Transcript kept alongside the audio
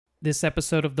This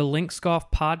episode of the Links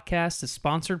Golf Podcast is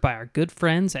sponsored by our good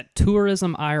friends at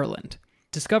Tourism Ireland.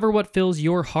 Discover what fills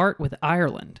your heart with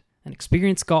Ireland and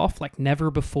experience golf like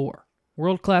never before.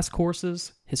 World-class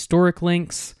courses, historic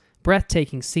links,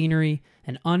 breathtaking scenery,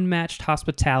 and unmatched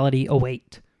hospitality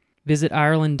await. Visit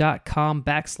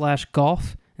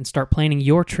Ireland.com/golf and start planning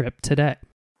your trip today.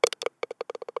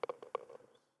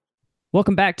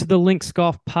 Welcome back to the Links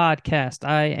Golf Podcast.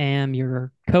 I am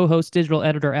your co-host, digital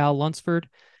editor Al Lunsford,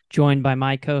 joined by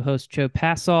my co-host Joe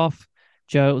Passoff.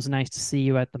 Joe, it was nice to see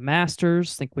you at the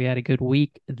Masters. I think we had a good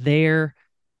week there.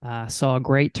 Saw a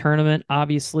great tournament,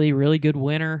 obviously, really good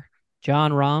winner.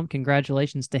 Jon Rahm,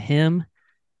 congratulations to him.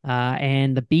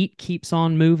 And the beat keeps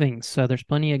on moving, so there's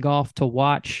plenty of golf to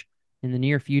watch in the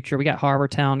near future. We got Harbour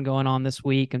Town going on this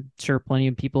week. I'm sure plenty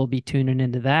of people will be tuning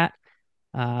into that.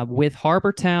 With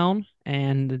Harbour Town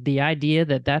and the idea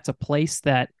that that's a place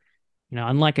that,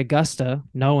 unlike Augusta,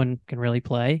 no one can really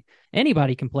play.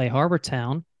 Anybody can play Harbour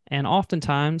Town, and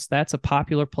oftentimes that's a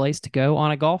popular place to go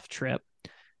on a golf trip.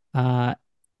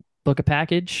 Book a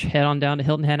package, head on down to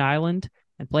Hilton Head Island,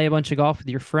 and play a bunch of golf with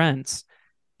your friends.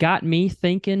 Got me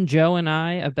thinking, Joe and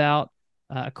I, about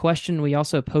a question we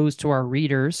also posed to our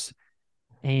readers,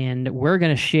 and we're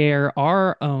going to share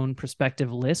our own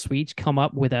perspective lists. We each come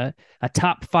up with a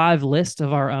top 5 list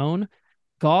of our own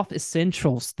golf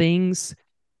essentials, things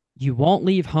you won't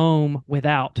leave home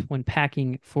without when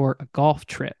packing for a golf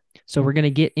trip. So we're going to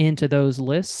get into those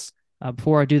lists.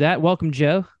 Before I do that, welcome,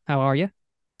 Joe. How are you?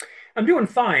 I'm doing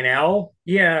fine, Al.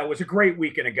 Yeah, it was a great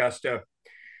week in Augusta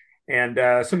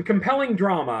and some compelling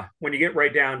drama when you get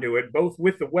right down to it, both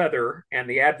with the weather and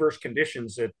the adverse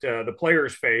conditions that the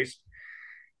players faced.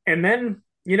 And then,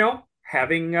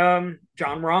 having Jon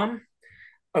Rahm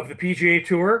of the PGA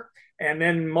Tour and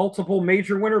then multiple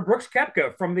major winner Brooks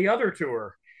Koepka from the other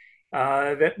tour.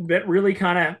 That really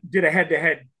kind of did a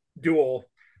head-to-head duel.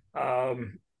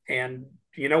 And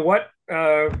you know what?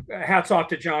 Hats off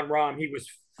to Jon Rahm. He was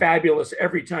fabulous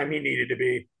every time he needed to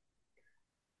be.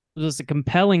 It was a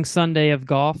compelling Sunday of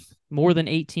golf, more than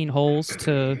 18 holes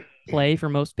to play for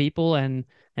most people and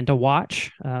to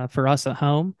watch for us at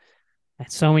home.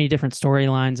 And so many different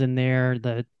storylines in there.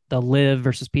 The LIV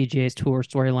versus PGA's Tour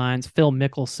storylines. Phil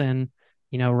Mickelson,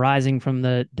 rising from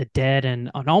the dead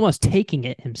and almost taking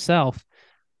it himself.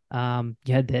 You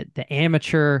had the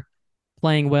amateur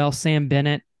playing well, Sam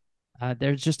Bennett.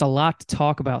 There's just a lot to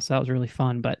talk about, so that was really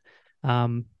fun. But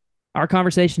our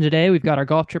conversation today, we've got our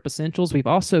golf trip essentials. We've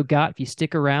also got, if you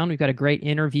stick around, we've got a great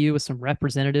interview with some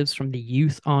representatives from the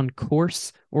Youth on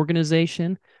Course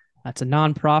organization. It's a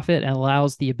nonprofit and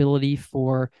allows the ability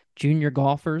for junior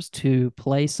golfers to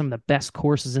play some of the best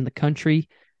courses in the country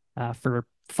for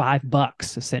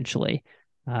 $5, essentially.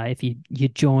 If you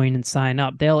join and sign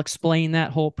up, they'll explain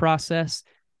that whole process.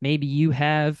 Maybe you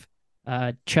have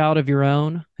a child of your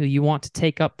own who you want to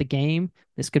take up the game.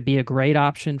 This could be a great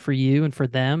option for you and for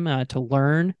them to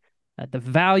learn the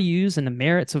values and the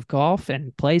merits of golf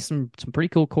and play some pretty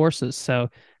cool courses. So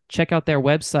check out their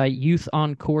website. Youth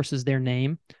on Course is their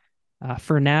name.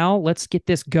 For now, let's get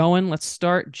this going. Let's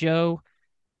start, Joe.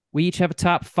 We each have a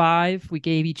top 5 we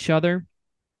gave each other.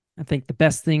 I think the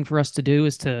best thing for us to do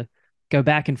is to go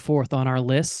back and forth on our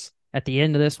lists. At the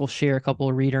end of this, we'll share a couple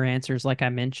of reader answers like I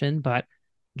mentioned. But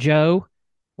Joe,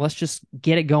 let's just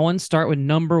get it going. Start with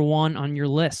number 1 on your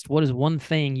list. What is one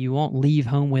thing you won't leave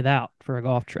home without for a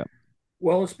golf trip?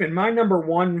 Well, it's been my number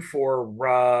 1 for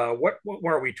what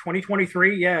are we,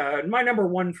 2023? Yeah, my number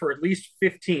 1 for at least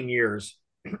 15 years.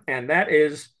 And that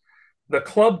is the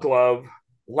Club Glove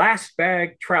Last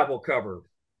Bag Travel Cover.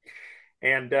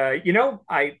 And,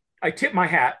 I tip my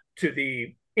hat to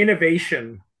the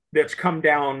innovation that's come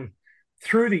down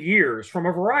through the years from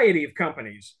a variety of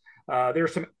companies.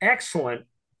 There's some excellent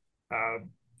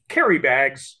carry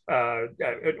bags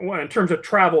in terms of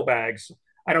travel bags.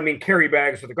 I don't mean carry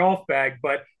bags with a golf bag,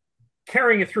 but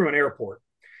carrying it through an airport.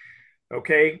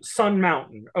 Okay, Sun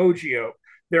Mountain, Ogio.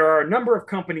 There are a number of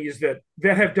companies that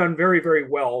have done very, very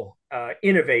well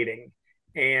innovating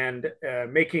and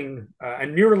making a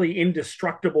nearly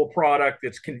indestructible product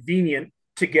that's convenient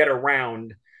to get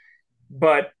around.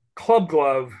 But Club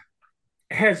Glove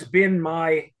has been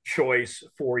my choice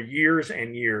for years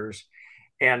and years.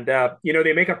 And,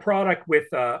 they make a product with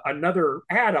another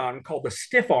add-on called the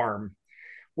Stiff Arm,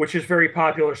 which is very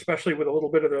popular, especially with a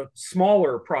little bit of the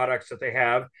smaller products that they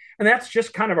have. And that's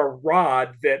just kind of a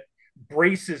rod that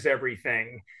braces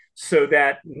everything so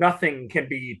that nothing can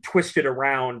be twisted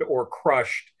around or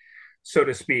crushed, so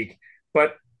to speak.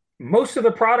 But most of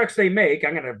the products they make,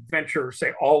 I'm going to venture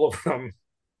say all of them,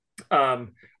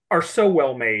 are so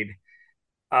well made.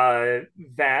 uh,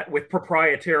 that with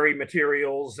proprietary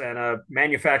materials and a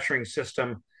manufacturing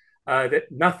system, that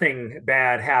nothing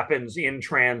bad happens in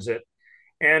transit.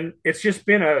 And it's just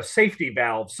been a safety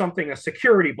valve, something, a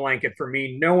security blanket for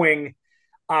me, knowing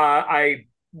I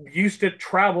used to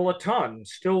travel a ton,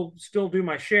 still do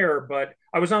my share, but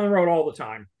I was on the road all the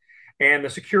time. And the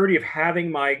security of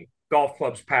having my golf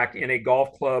clubs packed in a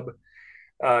golf club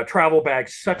travel bag,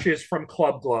 such as from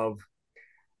Club Glove,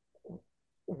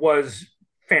 was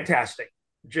fantastic.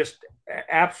 Just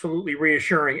absolutely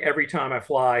reassuring every time I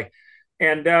fly.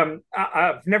 And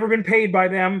I've never been paid by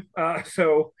them,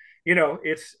 so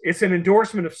it's an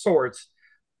endorsement of sorts.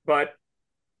 But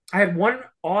I had one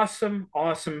awesome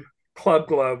Club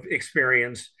Glove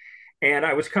experience, and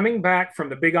I was coming back from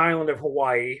the Big Island of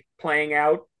Hawaii, playing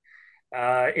out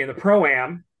in the Pro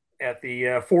Am at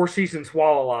the Four Seasons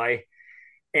Walleye,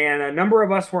 and a number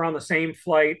of us were on the same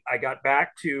flight. I got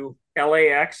back to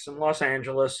LAX in Los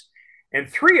Angeles, and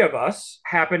three of us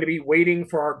happened to be waiting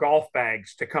for our golf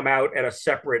bags to come out at a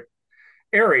separate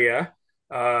area.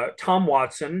 Tom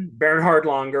Watson, Bernhard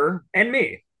Langer, and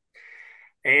me.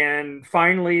 And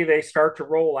finally, they start to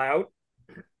roll out,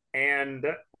 and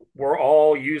we're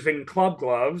all using club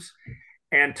gloves.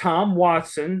 And Tom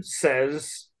Watson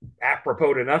says,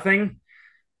 apropos to nothing,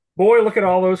 "Boy, look at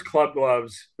all those club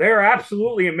gloves. They're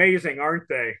absolutely amazing, aren't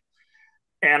they?"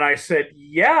 And I said,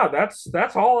 "Yeah,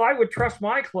 that's all I would trust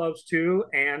my clubs to."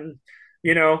 And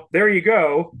there you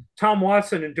go, Tom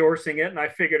Watson endorsing it. And I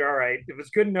figured, all right, if it's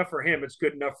good enough for him, it's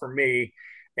good enough for me.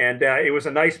 And it was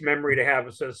a nice memory to have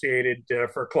associated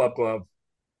for Club Glove.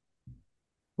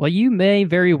 Well, you may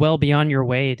very well be on your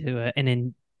way to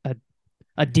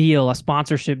a deal, a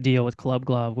sponsorship deal with Club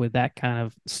Glove with that kind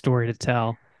of story to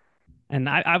tell. And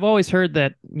I've always heard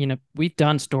that, we've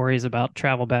done stories about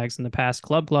travel bags in the past.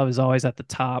 Club Glove is always at the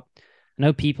top. I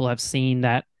know people have seen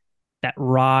that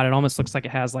rod. It almost looks like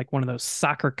it has like one of those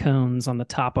soccer cones on the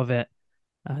top of it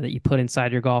that you put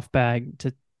inside your golf bag.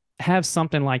 To have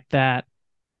something like that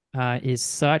is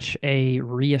such a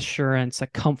reassurance, a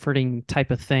comforting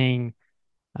type of thing.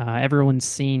 Everyone's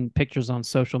seen pictures on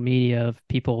social media of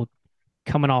people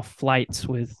coming off flights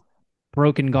with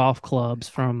broken golf clubs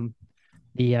from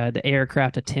the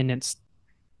aircraft attendants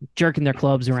jerking their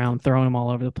clubs around, throwing them all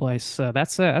over the place. So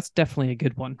that's definitely a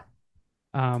good one.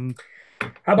 Um, How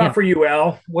yeah. about for you,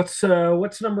 Al? What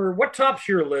tops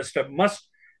your list of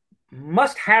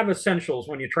must have essentials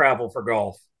when you travel for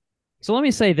golf? So let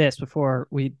me say this before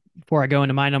I go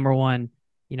into my number one.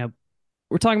 You know,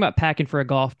 we're talking about packing for a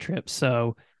golf trip,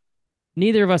 so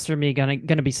neither of us are me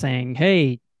gonna be saying,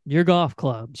 "Hey, your golf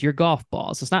clubs, your golf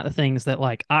balls." It's not the things that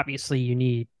like obviously you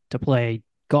need to play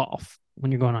golf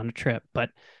when you're going on a trip, but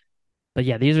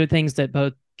yeah, these are things that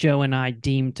both Joe and I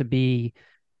deem to be,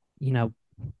 you know,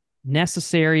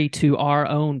 necessary to our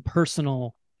own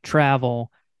personal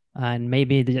travel, and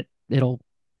maybe that it'll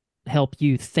help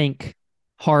you think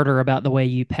harder about the way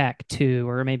you pack too,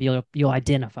 or maybe you'll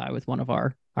identify with one of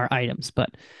our items.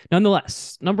 But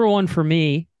nonetheless, number one for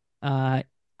me, I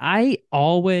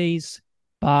always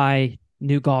buy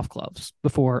new golf gloves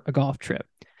before a golf trip.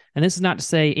 And this is not to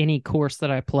say any course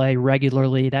that I play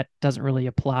regularly, that doesn't really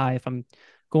apply. If I'm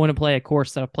going to play a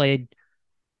course that I've played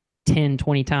 10,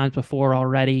 20 times before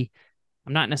already,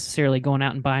 I'm not necessarily going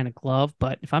out and buying a glove.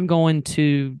 But if I'm going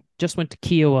to, just went to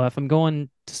Kiowa, if I'm going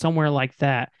to somewhere like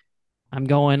that, I'm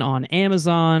going on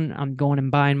Amazon. I'm going and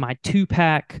buying my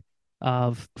 2-pack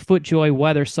of FootJoy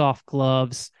Weather Soft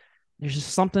gloves. There's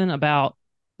just something about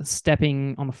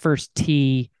stepping on the first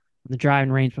tee on the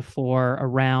driving range before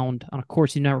around on a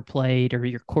course you never played, or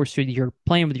your course you're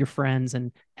playing with your friends,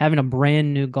 and having a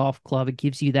brand new golf club. It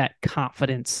gives you that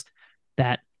confidence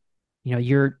that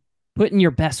you're putting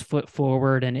your best foot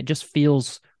forward, and it just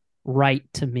feels right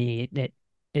to me.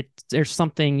 There's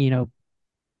something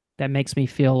that makes me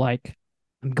feel like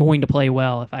I'm going to play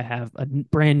well if I have a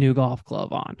brand new golf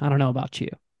glove on. I don't know about you.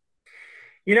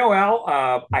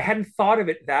 Al, I hadn't thought of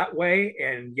it that way,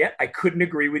 and yet I couldn't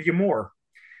agree with you more.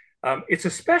 It's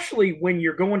especially when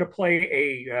you're going to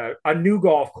play a new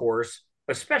golf course,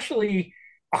 especially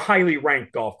a highly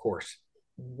ranked golf course,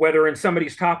 whether in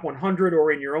somebody's top 100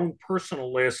 or in your own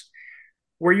personal list,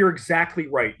 where you're exactly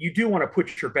right. You do want to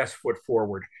put your best foot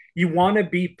forward. You want to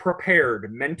be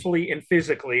prepared mentally and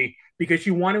physically because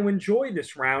you want to enjoy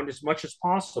this round as much as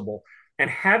possible. And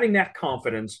having that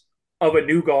confidence of a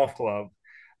new golf club,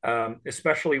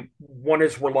 especially one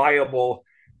as reliable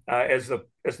as the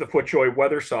FootJoy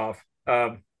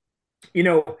WeatherSoft, you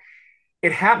know,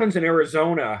 it happens in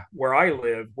Arizona where I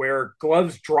live, where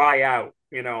gloves dry out.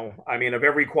 I mean, of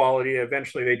every quality,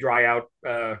 eventually they dry out,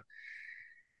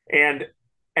 and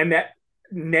and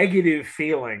negative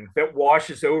feeling that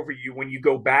washes over you when you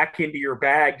go back into your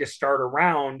bag to start a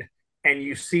round and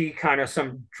you see kind of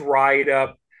some dried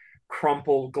up,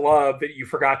 crumpled glove that you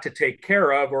forgot to take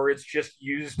care of, or it's just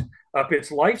used up its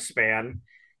lifespan,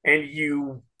 and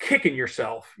you kicking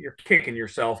yourself. You're kicking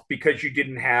yourself because you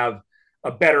didn't have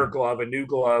a better glove, a new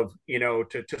glove,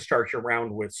 to start your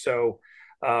round with. So,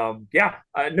 yeah,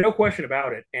 no question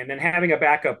about it. And then having a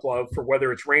backup glove for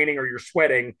whether it's raining or you're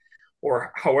sweating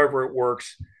or however it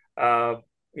works, uh,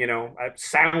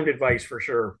 sound advice for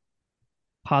sure.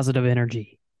 Positive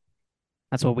energy.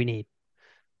 That's what we need.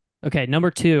 Okay, number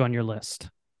 2 on your list.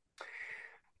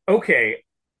 Okay,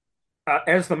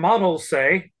 as the models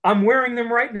say, I'm wearing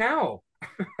them right now.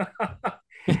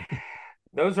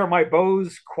 Those are my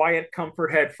Bose Quiet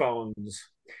Comfort headphones.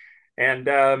 And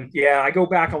yeah, I go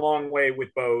back a long way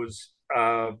with Bose.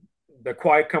 The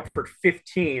Quiet Comfort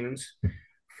 15s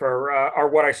are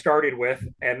what I started with,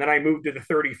 and then I moved to the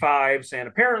 35s, and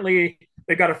apparently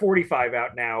they've got a 45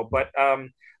 out now. But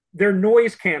they're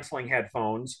noise canceling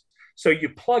headphones, so you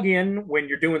plug in when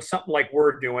you're doing something like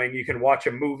we're doing. You can watch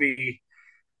a movie,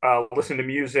 listen to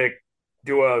music,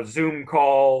 do a Zoom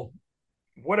call,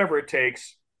 whatever it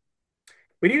takes.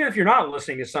 But even if you're not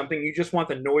listening to something, you just want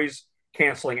the noise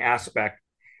canceling aspect.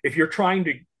 If you're trying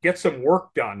to get some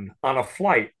work done on a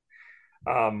flight,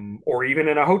 or even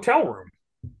in a hotel room,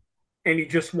 and you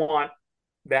just want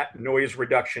that noise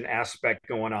reduction aspect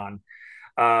going on,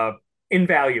 uh,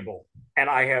 invaluable. And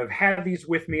I have had these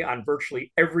with me on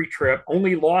virtually every trip,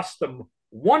 only lost them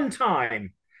one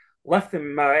time, left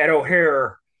them at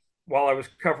O'Hare while I was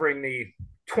covering the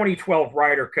 2012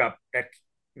 Ryder Cup at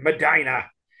Medina.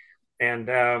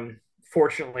 And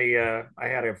fortunately, I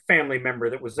had a family member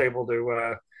that was able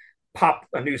to pop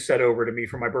a new set over to me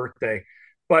for my birthday.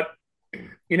 But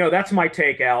that's my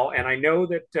take, Al. And I know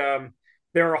that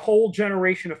there are a whole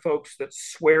generation of folks that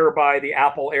swear by the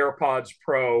Apple AirPods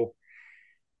Pro,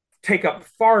 take up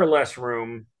far less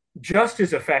room, just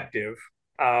as effective.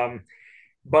 Um,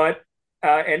 but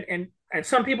and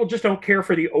some people just don't care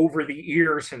for the over the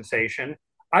ear sensation.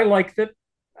 I like that.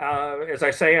 As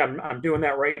I say, I'm doing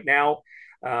that right now.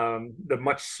 The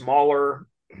much smaller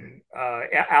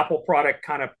Apple product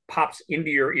kind of pops into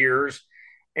your ears,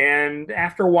 and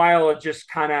after a while, it just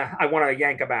kind of I want to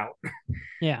yank them out,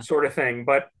 Yeah. sort of thing.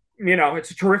 But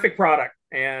it's a terrific product,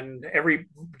 and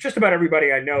just about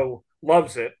everybody I know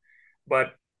loves it.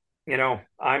 But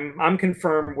I'm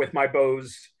confirmed with my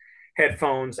Bose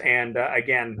headphones, and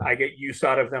again, I get use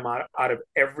out of them out of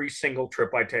every single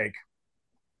trip I take.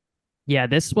 Yeah,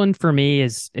 this one for me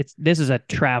this is a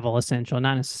travel essential,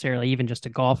 not necessarily even just a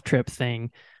golf trip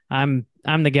thing. I'm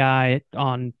the guy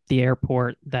on the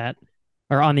airport that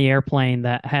or on the airplane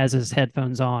that has his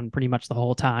headphones on pretty much the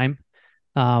whole time.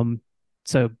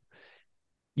 So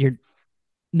you're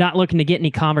not looking to get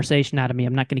any conversation out of me.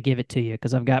 I'm not going to give it to you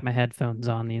because I've got my headphones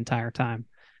on the entire time.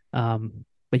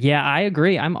 But yeah, I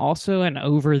agree. I'm also an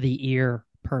over the ear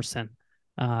person.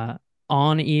 Uh,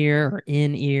 on ear or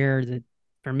in ear.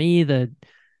 For me, the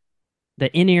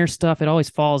in-ear stuff, it always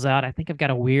falls out. I think I've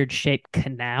got a weird shaped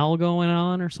canal going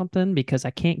on or something because I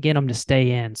can't get them to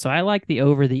stay in. So I like the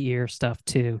over-the-ear stuff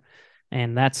too.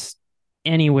 And that's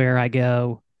anywhere I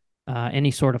go,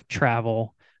 any sort of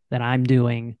travel that I'm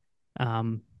doing.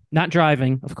 Not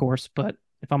driving, of course, but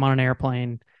if I'm on an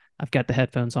airplane, I've got the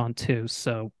headphones on too.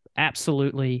 So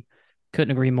absolutely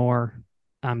couldn't agree more.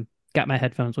 Got my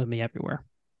headphones with me everywhere.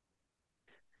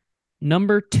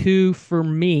 Number 2 for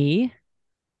me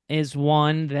is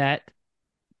one that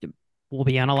will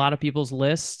be on a lot of people's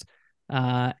lists.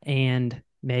 And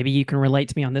maybe you can relate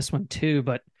to me on this one too,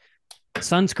 but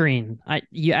sunscreen.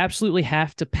 You absolutely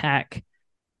have to pack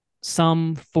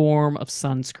some form of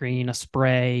sunscreen, a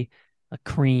spray, a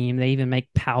cream. They even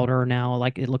make powder now,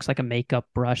 like it looks like a makeup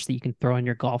brush that you can throw in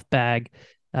your golf bag.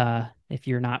 If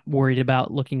you're not worried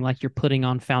about looking like you're putting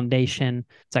on foundation,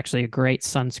 it's actually a great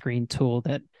sunscreen tool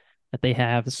that they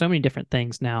have. There's so many different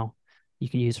things now you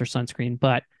can use for sunscreen.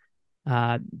 But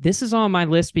this is on my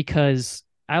list because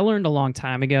I learned a long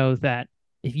time ago that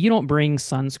if you don't bring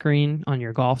sunscreen on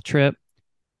your golf trip,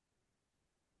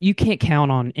 you can't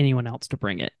count on anyone else to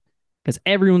bring it because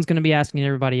everyone's going to be asking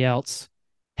everybody else,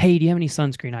 hey, do you have any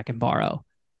sunscreen I can borrow?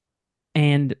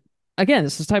 And again,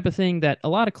 this is the type of thing that a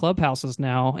lot of clubhouses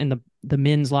now in the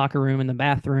men's locker room and the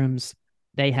bathrooms,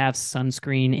 they have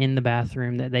sunscreen in the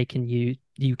bathroom that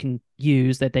you can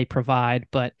use that they provide,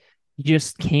 but you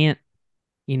just can't,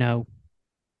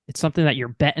 it's something that you're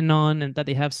betting on and that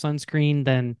they have sunscreen,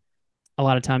 then a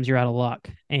lot of times you're out of luck.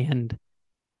 And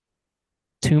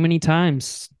too many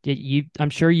times, I'm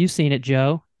sure you've seen it,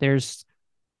 Joe. There's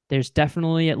there's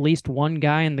definitely at least one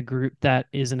guy in the group that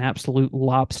is an absolute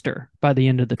lobster by the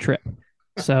end of the trip.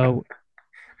 So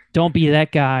don't be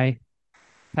that guy.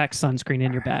 Pack sunscreen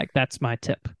in your bag. That's my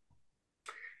tip.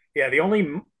 Yeah, the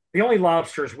only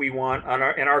lobsters we want on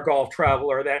our in our golf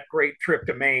travel are that great trip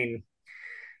to Maine.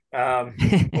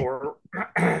 Or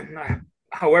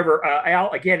however,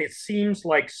 Al, again, it seems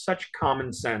like such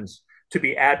common sense to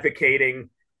be advocating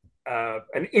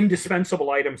an indispensable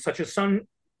item such as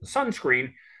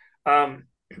sunscreen. Um,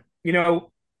 you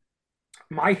know,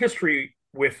 my history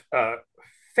with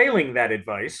failing that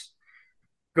advice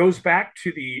goes back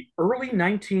to the early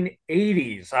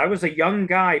 1980s. I was a young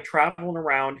guy traveling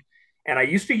around, and I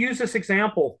used to use this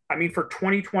example. I mean, for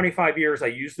 20, 25 years, I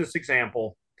used this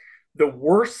example. The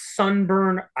worst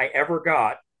sunburn I ever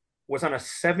got was on a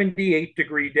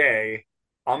 78-degree day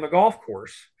on the golf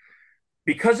course.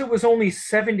 Because it was only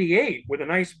 78 with a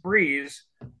nice breeze,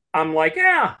 I'm like,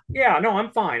 yeah, no,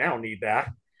 I'm fine. I don't need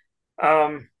that.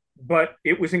 But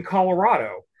it was in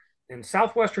Colorado, in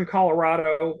southwestern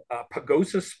Colorado,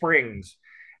 Pagosa Springs,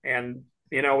 and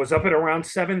it was up at around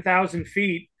 7,000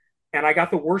 feet, and I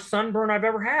got the worst sunburn I've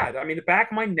ever had. I mean, the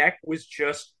back of my neck was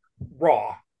just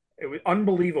raw. It was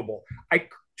unbelievable. I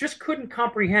just couldn't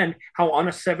comprehend how on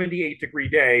a 78-degree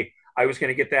day I was going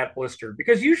to get that blister,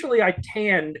 because usually I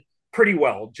tanned pretty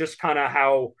well, just kind of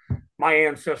how my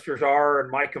ancestors are and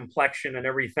my complexion and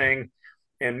everything.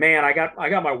 And man, I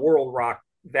got my world rocked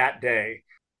that day.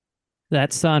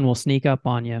 That sun will sneak up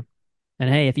on you. And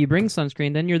hey, if you bring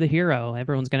sunscreen, then you're the hero.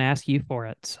 Everyone's going to ask you for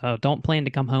it. So don't plan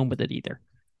to come home with it either.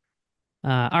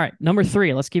 All right, number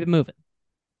three. Let's keep it moving.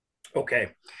 Okay.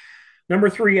 Number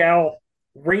three, Al,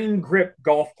 rain grip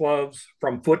golf gloves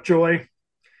from FootJoy.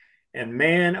 And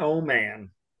man, oh man,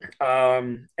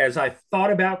 as I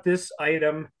thought about this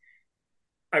item,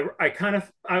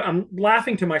 I'm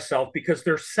laughing to myself because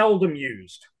they're seldom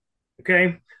used.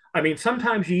 Okay. I mean,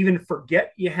 sometimes you even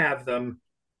forget you have them.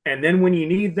 And then when you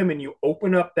need them and you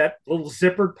open up that little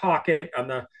zippered pocket on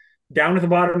the down at the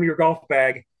bottom of your golf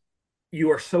bag,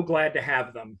 you are so glad to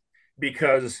have them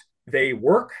because they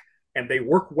work, and they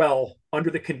work well under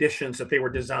the conditions that they were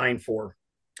designed for.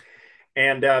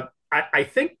 And I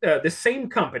think the same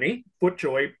company,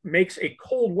 FootJoy, makes a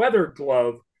cold weather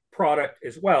glove product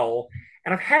as well.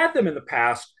 And I've had them in the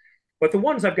past, but the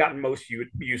ones I've gotten most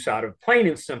use out of, plain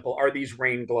and simple, are these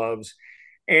rain gloves.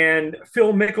 And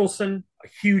Phil Mickelson, a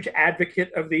huge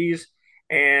advocate of these.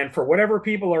 And for whatever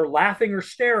people are laughing or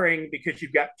staring because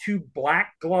you've got two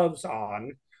black gloves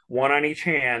on, one on each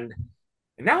hand,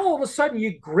 and now all of a sudden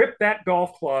you grip that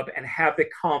golf club and have the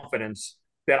confidence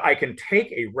that I can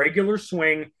take a regular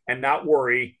swing and not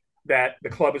worry that the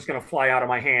club is going to fly out of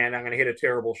my hand. I'm going to hit a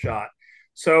terrible shot.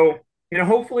 So,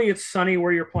 hopefully it's sunny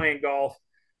where you're playing golf.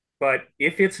 But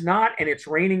if it's not, and it's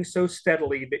raining so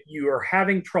steadily that you are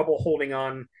having trouble holding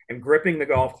on and gripping the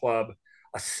golf club,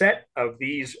 a set of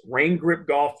these rain grip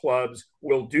golf clubs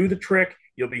will do the trick.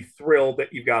 You'll be thrilled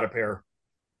that you've got a pair.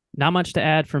 Not much to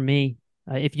add from me.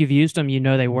 If you've used them, you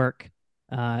know they work.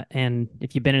 And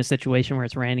if you've been in a situation where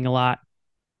it's raining a lot,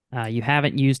 you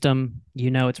haven't used them,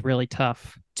 you know it's really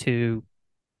tough to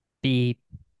be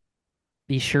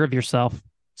sure of yourself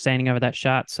standing over that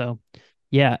shot. So,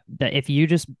 yeah, if you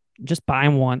just buy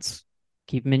them once,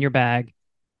 keep them in your bag.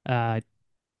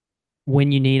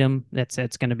 When you need them,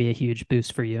 it's going to be a huge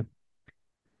boost for you.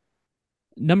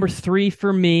 Number three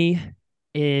for me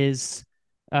is,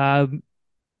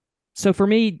 so for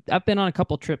me, I've been on a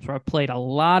couple trips where I've played a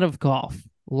lot of golf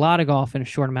in a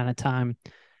short amount of time.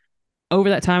 Over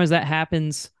that time, as that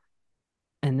happens,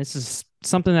 and this is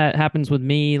something that happens with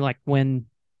me, like when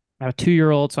I have a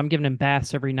 2-year-old, so I'm giving him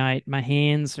baths every night. My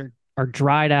hands are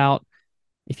dried out.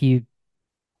 If you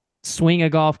swing a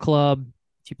golf club,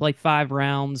 if you play 5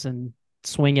 rounds and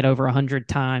swing it over 100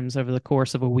 times over the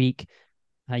course of a week,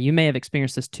 you may have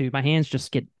experienced this too. My hands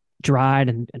just get dried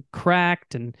and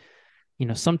cracked, and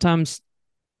sometimes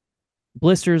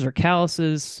blisters or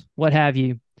calluses, what have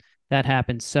you, that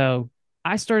happens. So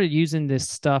I started using this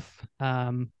stuff.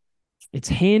 It's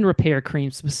hand repair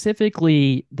cream.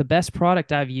 Specifically, the best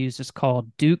product I've used is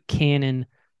called Duke Cannon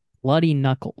Bloody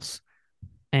Knuckles.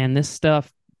 And this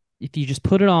stuff, if you just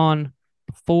put it on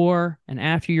before and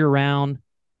after your round,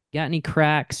 got any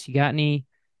cracks, you got any,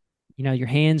 your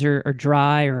hands are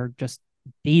dry or just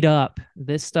beat up,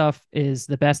 this stuff is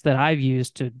the best that I've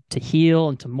used to heal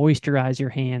and to moisturize your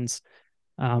hands.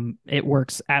 It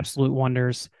works absolute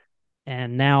wonders.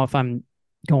 And now if I'm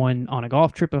going on a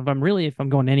golf trip, if I'm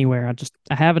going anywhere,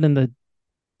 I have it in the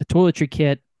toiletry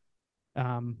kit.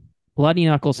 Bloody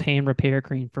Knuckles hand repair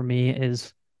cream for me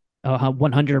is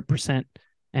 100%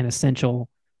 an essential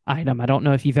item. I don't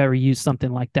know if you've ever used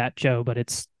something like that, Joe, but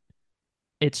it's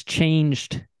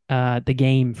changed the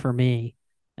game for me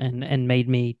and made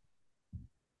me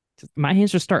my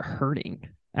hands just start hurting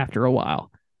after a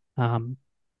while. Um,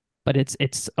 but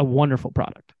it's a wonderful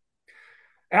product.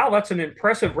 Al, that's an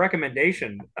impressive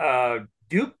recommendation.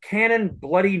 Duke Cannon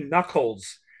Bloody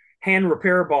Knuckles hand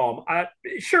repair balm.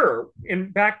 Sure,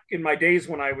 in back in my days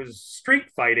when I was street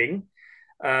fighting,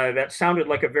 that sounded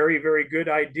like a very, very good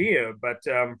idea. But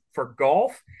for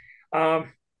golf,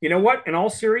 you know what? In all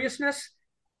seriousness,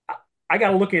 I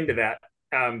got to look into that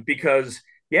because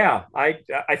yeah, I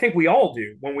think we all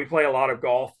do when we play a lot of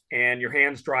golf and your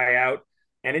hands dry out,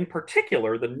 and in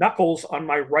particular the knuckles on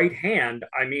my right hand.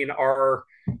 I mean, are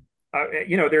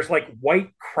there's like white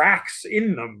cracks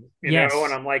in them, and Yes.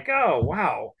 I'm like, oh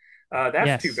wow,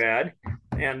 that's too Yes. bad.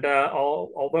 And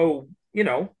although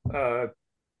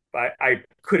I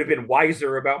could have been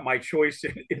wiser about my choice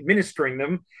in administering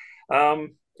them.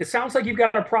 It sounds like you've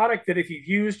got a product that if you've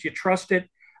used, you trust it.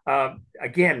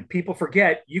 Again, people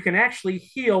forget you can actually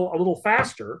heal a little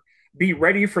faster, be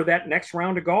ready for that next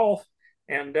round of golf,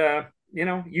 and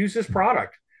use this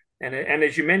product. And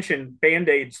as you mentioned, band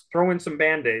aids. Throw in some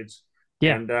band aids,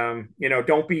 Yeah. and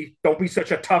don't be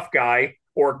such a tough guy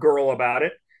or girl about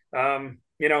it.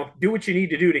 Do what you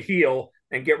need to do to heal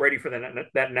and get ready for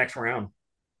that next round.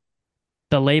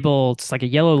 The label, it's like a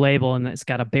yellow label and it's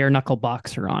got a bare knuckle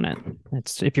boxer on it.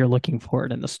 It's if you're looking for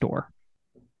it in the store.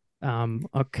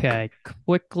 Okay,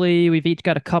 quickly, we've each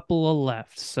got a couple of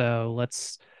left. So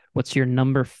what's your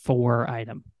number 4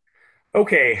 item?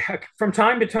 Okay, from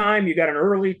time to time, you got an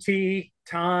early tee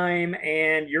time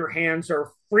and your hands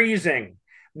are freezing.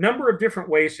 Number of different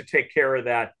ways to take care of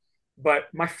that. But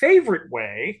my favorite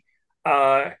way,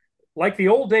 uh, like the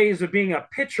old days of being a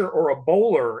pitcher or a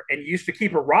bowler and you used to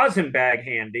keep a rosin bag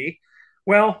handy,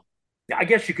 well, I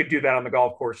guess you could do that on the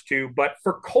golf course too. But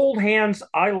for cold hands,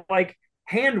 I like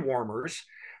hand warmers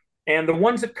and the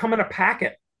ones that come in a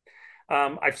packet.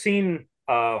 I've seen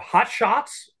Hot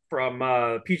Shots from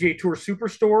PGA Tour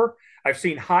Superstore. I've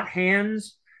seen Hot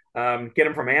Hands, get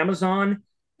them from Amazon.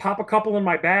 Pop a couple in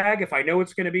my bag if I know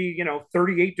it's going to be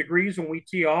 38 degrees when we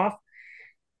tee off.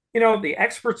 The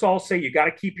experts all say you got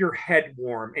to keep your head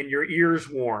warm and your ears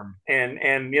warm, and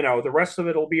the rest of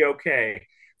it will be okay.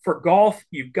 For golf,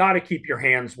 you've got to keep your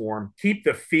hands warm. Keep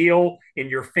the feel in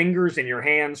your fingers and your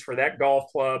hands for that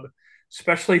golf club,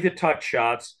 especially the touch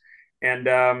shots. And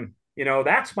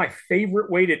that's my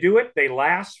favorite way to do it. They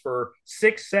last for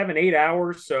 6, 7, 8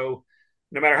 hours. So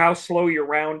no matter how slow your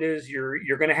round is, you're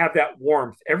going to have that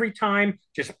warmth every time.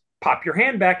 Just pop your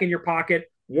hand back in your pocket,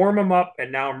 warm them up,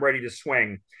 and now I'm ready to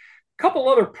swing. A couple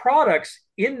other products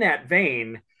in that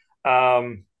vein.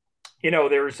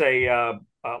 There's a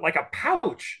like a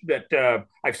pouch that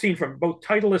I've seen from both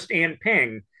Titleist and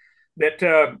Ping that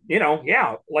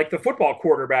yeah, like the football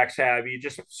quarterbacks have. You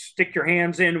just stick your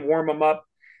hands in, warm them up,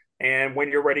 and when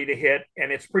you're ready to hit,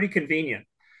 and it's pretty convenient.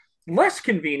 Less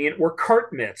convenient were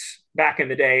cart mitts back in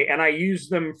the day, and I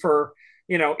used them for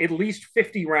at least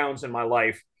 50 rounds in my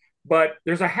life. But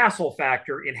there's a hassle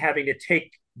factor in having to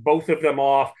take both of them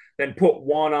off, then put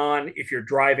one on if you're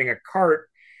driving a cart,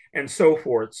 and so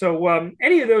forth. So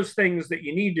any of those things that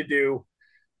you need to do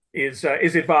is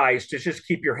advised to just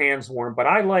keep your hands warm. But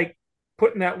I like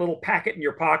putting that little packet in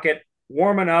your pocket,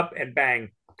 warming up, and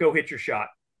bang, go hit your shot.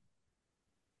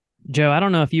 Joe, I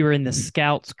don't know if you were in the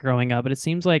scouts growing up, but it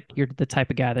seems like you're the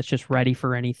type of guy that's just ready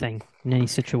for anything in any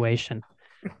situation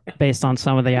based on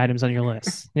some of the items on your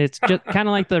list. It's just kind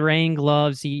of like the rain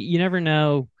gloves. You never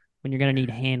know when you're going to need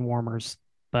hand warmers,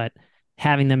 but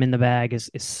having them in the bag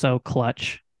is so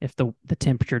clutch if the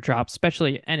temperature drops,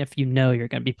 especially and if you know you're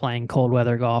going to be playing cold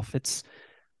weather golf. It's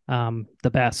the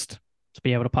best to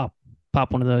be able to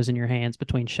pop one of those in your hands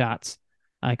between shots.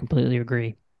 I completely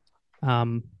agree.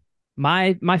 Um,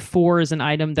 my 4 is an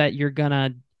item that you're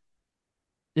gonna.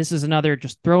 This is another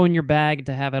just throw in your bag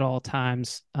to have at all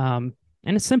times. And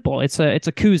it's simple. It's a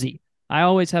koozie. I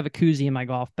always have a koozie in my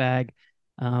golf bag.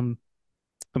 Um,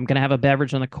 I'm gonna have a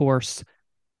beverage on the course,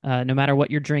 no matter what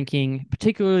you're drinking,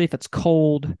 particularly if it's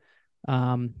cold.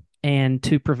 And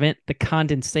to prevent the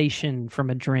condensation from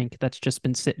a drink that's just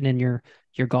been sitting in your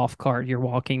golf cart you're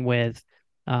walking with.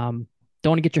 Don't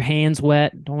want to get your hands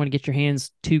wet. Don't want to get your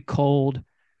hands too cold.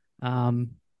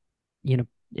 Um,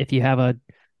 if you have a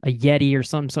Yeti or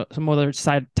some other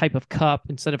side type of cup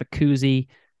instead of a koozie,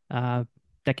 uh,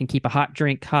 that can keep a hot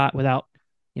drink hot without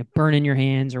burning your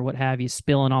hands or what have you,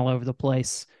 spilling all over the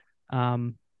place.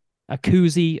 Um, a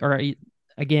koozie, or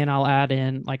again, I'll add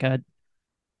in like a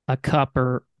cup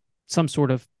or some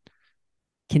sort of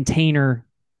container,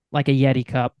 like a Yeti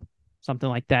cup, something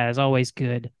like that is always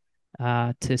good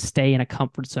to stay in a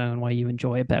comfort zone while you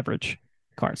enjoy a beverage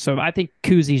cart. So I think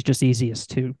koozie is just easiest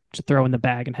to throw in the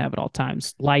bag and have at all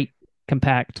times. Light,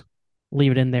 compact,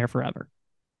 leave it in there forever.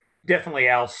 Definitely,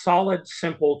 Al. Solid,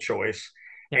 simple choice.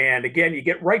 Yep. And again, you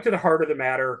get right to the heart of the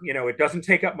matter. It doesn't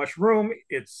take up much room.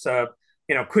 It's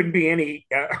couldn't be any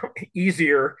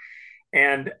easier.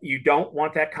 And you don't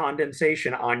want that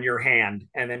condensation on your hand,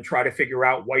 and then try to figure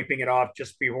out wiping it off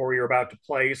just before you're about to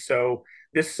play. So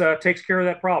this takes care of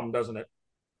that problem, doesn't it?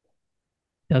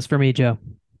 Does for me, Joe.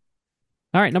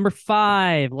 All right, number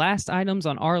 5, last items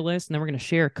on our list, and then we're going to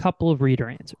share a couple of reader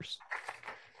answers.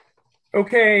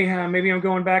 Okay, maybe I'm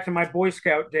going back to my Boy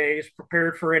Scout days,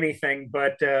 prepared for anything,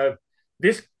 but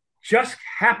this just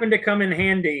happened to come in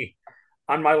handy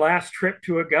on my last trip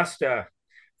to Augusta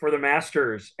for the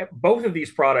Masters. Both of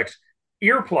these products,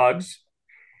 earplugs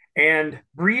and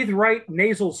Breathe Right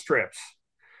nasal strips.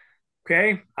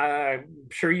 Okay, I'm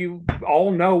sure you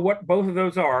all know what both of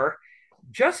those are,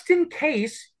 just in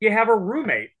case you have a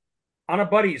roommate on a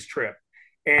buddy's trip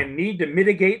and need to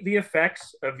mitigate the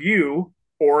effects of you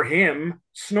or him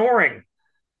snoring.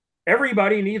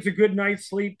 Everybody needs a good night's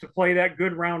sleep to play that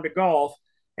good round of golf.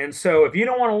 And so if you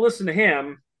don't want to listen to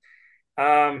him,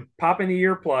 pop in the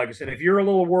earplugs. And if you're a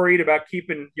little worried about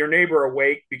keeping your neighbor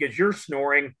awake because you're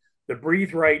snoring, the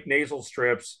Breathe Right nasal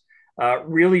strips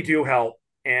really do help.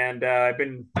 And I've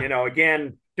been,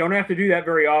 again, don't have to do that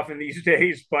very often these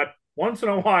days, but once in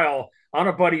a while on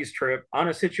a buddy's trip, on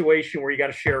a situation where you got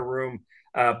to share a room,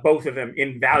 both of them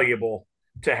invaluable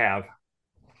to have.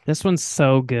 This one's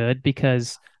so good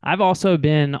because I've also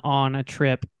been on a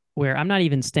trip where I'm not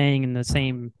even staying in the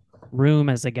same room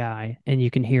as a guy and you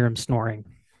can hear him snoring.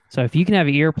 So if you can have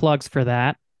earplugs for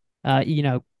that,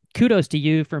 kudos to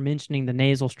you for mentioning the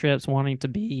nasal strips, wanting to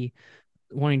be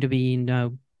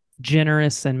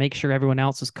generous and make sure everyone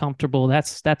else is comfortable.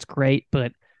 That's great,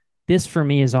 but this for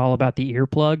me is all about the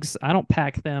earplugs. I don't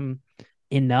pack them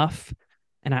enough,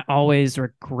 and I always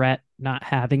regret not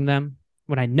having them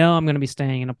when I know I'm going to be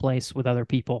staying in a place with other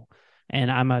people and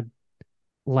I'm a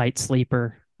light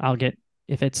sleeper.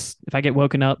 If I get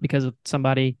woken up because of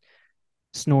somebody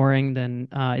snoring, then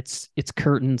it's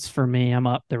curtains for me. I'm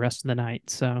up the rest of the night.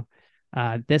 So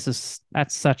that's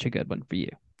such a good one for you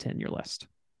to end your list.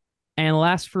 And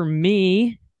last for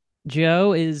me,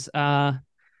 Joe, is a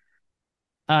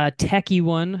techie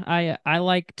one. I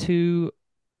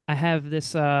have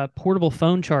this portable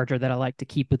phone charger that I like to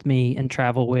keep with me and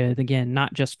travel with. Again,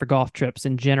 not just for golf trips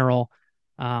in general.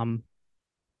 Um,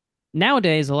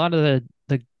 Nowadays, a lot of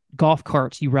the golf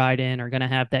carts you ride in are going to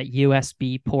have that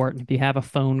USB port. And if you have a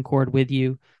phone cord with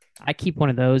you, I keep one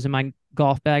of those in my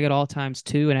golf bag at all times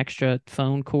too, an extra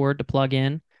phone cord to plug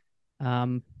in.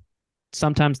 Um,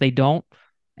 Sometimes they don't,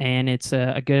 and it's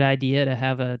a good idea to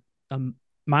have a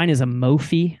mine is a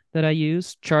Mophie that I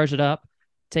use. Charge it up,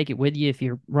 take it with you if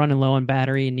you're running low on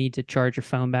battery and need to charge your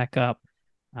phone back up.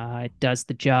 It does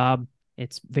the job.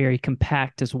 It's very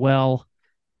compact as well,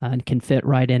 and can fit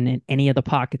right in any of the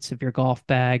pockets of your golf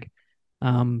bag.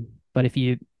 But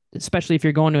especially if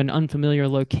you're going to an unfamiliar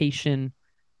location,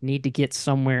 need to get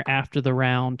somewhere after the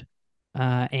round,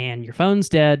 and your phone's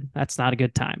dead, that's not a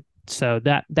good time. So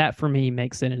that for me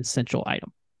makes it an essential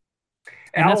item.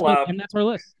 And Al, that's our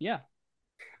list. Yeah.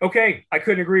 okay, I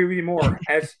couldn't agree with you more.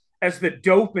 As the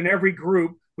dope in every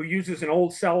group who uses an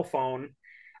old cell phone,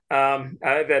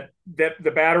 that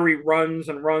the battery runs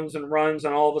and runs and runs,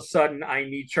 and all of a sudden I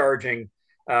need charging.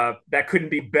 That couldn't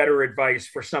be better advice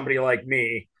for somebody like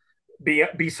me.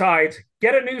 Besides,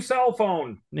 get a new cell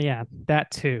phone. Yeah,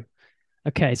 that too.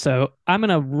 Okay, so I'm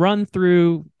gonna run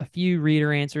through a few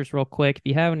reader answers real quick. If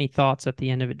you have any thoughts at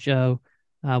the end of it, Joe,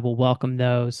 we'll welcome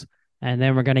those. And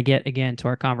then we're gonna get again to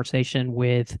our conversation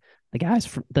with the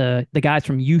guys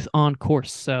from Youth on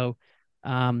Course. So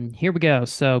here we go.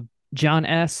 So John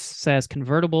S says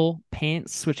convertible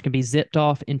pants, which can be zipped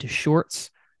off into shorts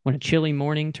when a chilly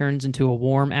morning turns into a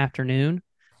warm afternoon.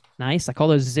 Nice. I call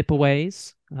those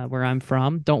zip-aways where I'm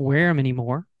from. Don't wear them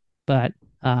anymore, but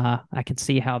I can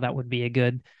see how that would be a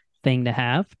good thing to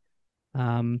have.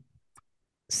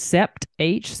 Sept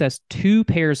H says 2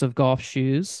 pairs of golf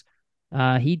shoes.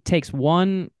 He takes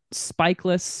one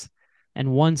spikeless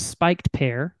and one spiked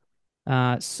pair.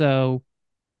 So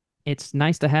it's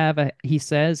nice to have he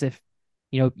says if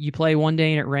you play one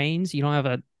day and it rains, you don't have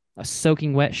a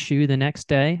soaking wet shoe the next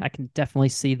day. I can definitely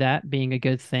see that being a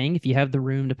good thing if you have the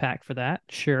room to pack for that.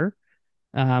 Sure.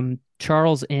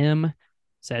 Charles M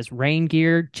says rain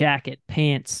gear, jacket,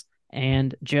 pants,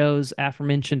 and Joe's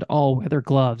aforementioned all-weather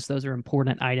gloves. Those are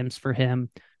important items for him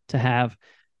to have.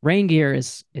 Rain gear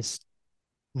is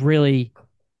really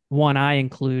one I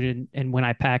included and when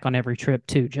I pack on every trip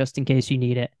too, just in case you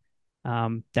need it.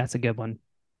 That's a good one.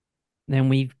 Then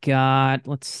we've got,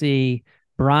 let's see,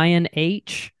 Brian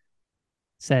H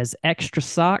says extra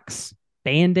socks,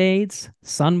 band-aids,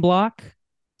 sunblock,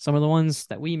 some of the ones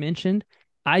that we mentioned.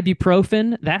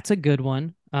 Ibuprofen, that's a good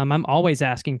one. I'm always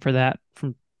asking for that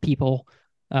from people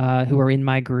who are in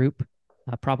my group,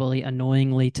 probably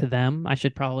annoyingly to them. I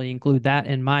should probably include that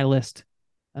in my list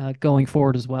going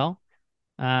forward as well.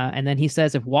 And then he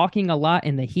says, if walking a lot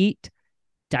in the heat,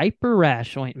 diaper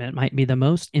rash ointment might be the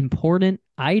most important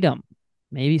item.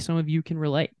 Maybe some of you can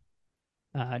relate.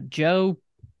 Joe,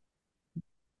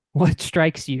 what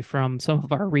strikes you from some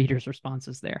of our readers'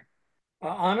 responses there?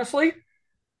 Honestly,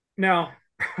 no.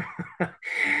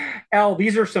 Al,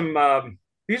 these are some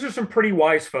pretty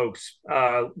wise folks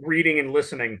reading and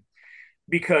listening,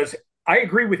 because I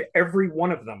agree with every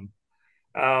one of them.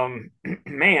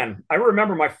 Man, I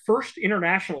remember my first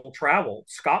international travel,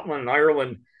 Scotland and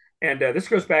Ireland, and this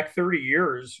goes back 30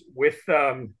 years with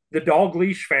the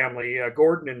Dalgleish family,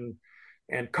 Gordon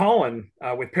and Colin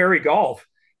with Perry Golf,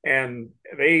 and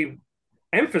they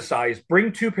emphasized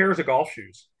bring two pairs of golf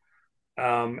shoes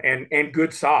and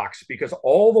good socks, because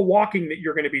all the walking that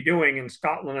you're going to be doing in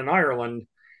Scotland and Ireland,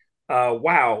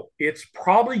 wow, it's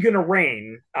probably going to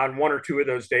rain on one or two of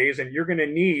those days, and you're going to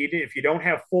need, if you don't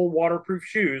have full waterproof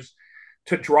shoes,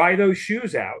 to dry those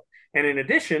shoes out. And in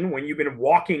addition, when you've been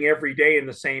walking every day in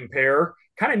the same pair,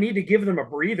 kind of need to give them a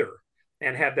breather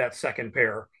and have that second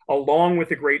pair along with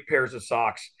the great pairs of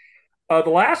socks. The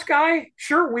last guy,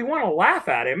 sure, we want to laugh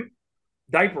at him,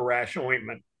 diaper rash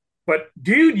ointment. But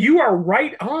dude, you are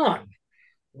right on.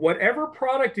 Whatever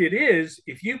product it is,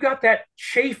 if you've got that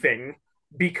chafing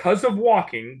because of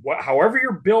walking, however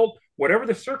you're built, whatever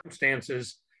the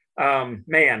circumstances,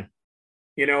 man,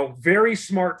 very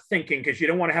smart thinking, because you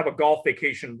don't want to have a golf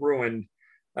vacation ruined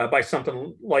by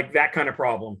something like that kind of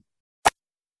problem.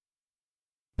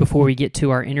 Before we get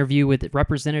to our interview with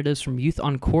representatives from Youth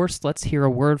on Course, let's hear a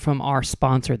word from our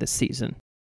sponsor this season.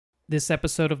 This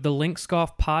episode of the Links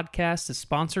Golf Podcast is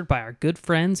sponsored by our good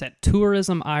friends at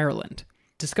Tourism Ireland.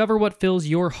 Discover what fills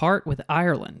your heart with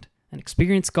Ireland and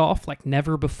experience golf like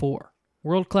never before.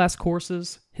 World-class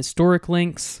courses, historic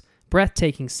links,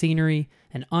 breathtaking scenery,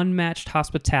 and unmatched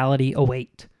hospitality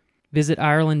await. Visit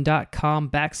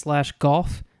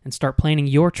ireland.com/golf and start planning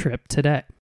your trip today.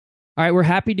 All right, we're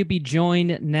happy to be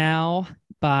joined now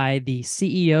by the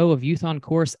CEO of Youth on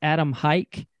Course, Adam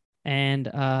Hike, and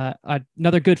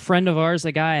another good friend of ours,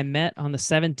 a guy I met on the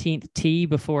 17th tee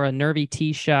before a nervy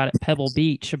tee shot at Pebble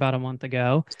Beach about a month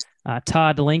ago,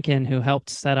 Todd Lincoln, who helped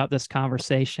set up this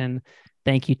conversation.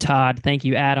 Thank you, Todd. Thank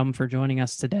you, Adam, for joining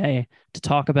us today to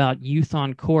talk about Youth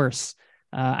on Course.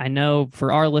 I know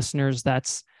for our listeners,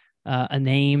 that's a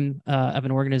name of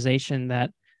an organization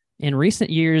that in recent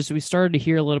years we started to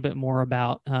hear a little bit more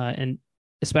about, and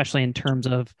especially in terms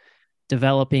of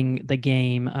developing the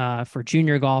game for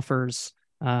junior golfers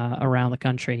around the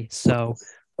country. So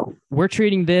we're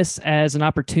treating this as an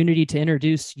opportunity to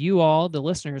introduce you all, the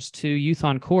listeners, to Youth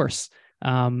on Course.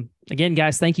 Again,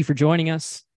 guys, thank you for joining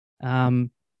us.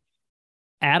 Adam,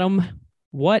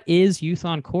 what is Youth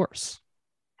on Course?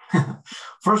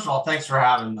 First of all, thanks for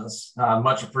having us.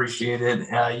 Much appreciated.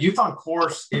 Youth on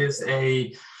Course is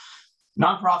a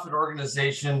nonprofit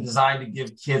organization designed to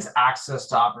give kids access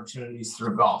to opportunities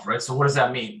through golf, right? So what does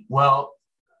that mean? Well,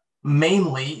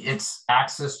 mainly it's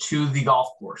access to the golf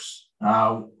course.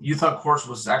 Youth on Course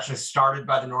was actually started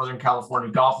by the Northern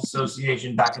California Golf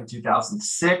Association back in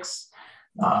 2006,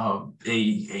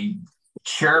 a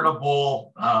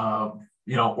charitable,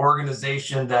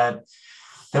 organization that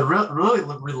really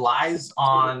relies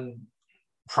on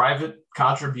private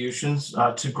contributions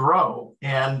to grow.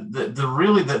 And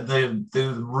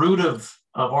the root of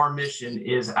our mission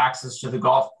is access to the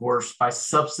golf course by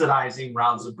subsidizing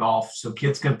rounds of golf so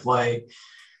kids can play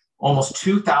almost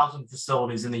 2,000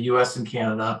 facilities in the US and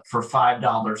Canada for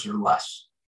 $5 or less.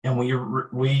 And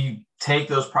we take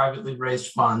those privately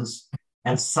raised funds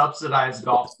and subsidize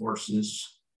golf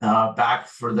courses back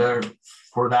for that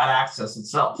access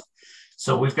itself.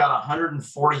 So we've got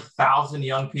 140,000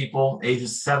 young people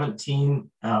ages 17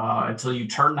 until you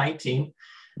turn 19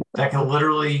 that can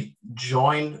literally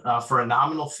join for a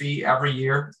nominal fee every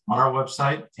year on our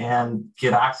website and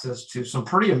get access to some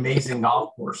pretty amazing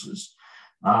golf courses.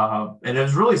 And it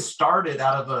was really started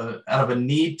out of a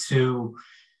need to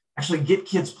actually get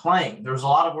kids playing. There's a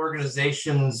lot of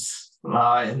organizations,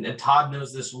 and Todd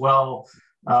knows this well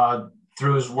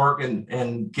through his work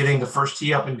and getting the first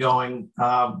tee up and going,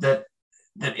 that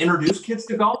introduce kids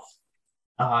to golf,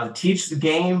 teach the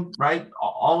game, right?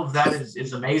 All of that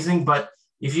is amazing, but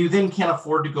if you then can't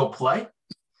afford to go play,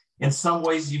 in some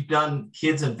ways you've done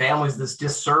kids and families this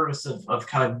disservice of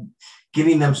kind of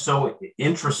getting them so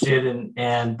interested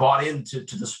and bought into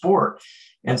the sport.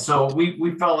 And so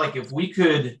we felt like if we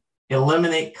could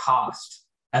eliminate cost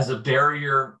as a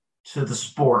barrier to the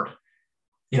sport,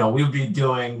 we would be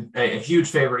doing a huge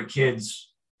favor to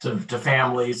kids, to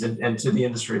families, and to the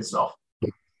industry itself.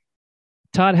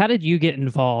 Todd, how did you get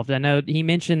involved? I know he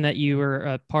mentioned that you were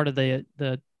a part of the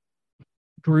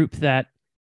group that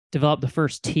developed the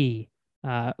first tee.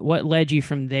 What led you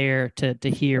from there to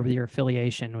here with your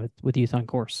affiliation with Youth on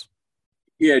Course?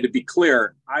 Yeah, to be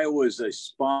clear, I was a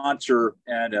sponsor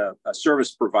and a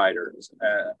service provider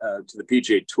to the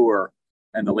PGA Tour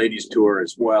and the Ladies Tour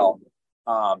as well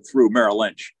through Merrill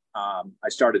Lynch. I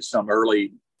started some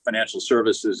early financial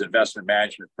services investment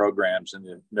management programs in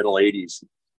the middle 80s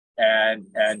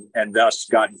and thus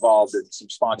got involved in some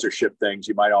sponsorship things.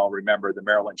 You might all remember the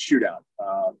Merrill Lynch Shootout.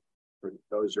 For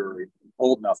those who are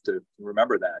old enough to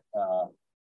remember that,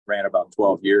 ran about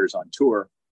 12 years on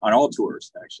all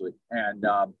tours, actually. And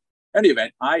any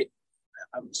event, I'm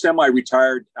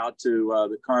semi-retired out to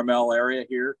the Carmel area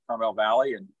here, Carmel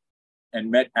Valley,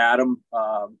 and met Adam,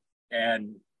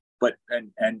 and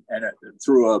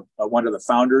through one of the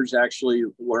founders, actually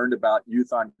learned about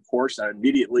Youth on Course, and I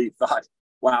immediately thought,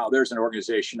 wow, there's an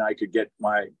organization I could get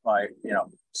my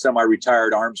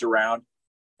semi-retired arms around.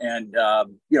 And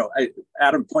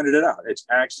Adam pointed it out. It's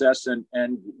access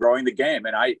and growing the game,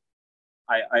 and I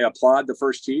applaud the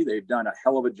First Tee. They've done a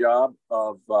hell of a job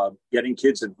of getting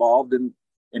kids involved in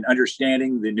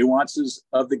understanding the nuances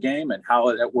of the game and how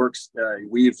it works,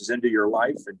 weaves into your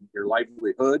life and your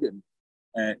livelihood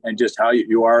and just how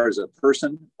you are as a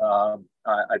person.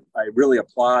 I really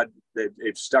applaud.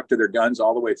 They've stuck to their guns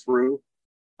all the way through.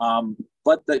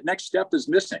 But the next step is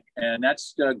missing, and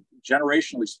that's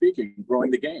generationally speaking, growing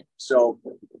the game. So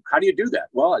how do you do that?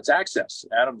 Well, it's access.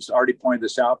 Adam's already pointed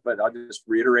this out, but I'll just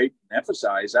reiterate and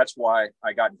emphasize that's why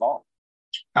I got involved.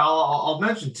 I'll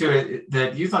mention too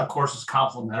that Youth on Course is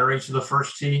complementary to the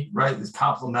First Tee, right? It's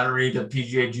complementary to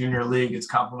PGA Junior League. It's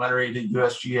complementary to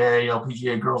USGA,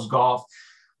 LPGA Girls Golf.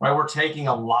 Right, we're taking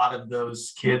a lot of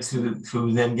those kids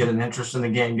who then get an interest in the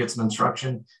game, get some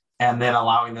instruction, and then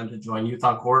allowing them to join Youth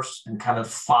on Course and kind of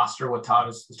foster what Todd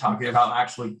is talking about,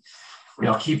 actually,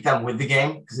 keep them with the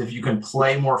game. Because if you can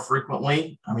play more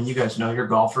frequently, I mean, you guys know you're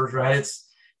golfers, right? It's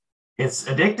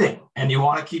addicting, and you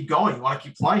want to keep going. You want to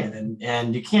keep playing,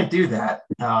 and you can't do that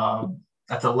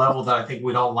at the level that I think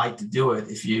we'd all like to do it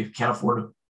if you can't afford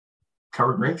to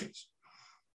cover green fees.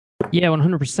 Yeah,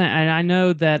 100%. And I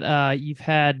know that you've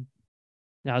had,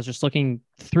 I was just looking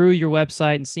through your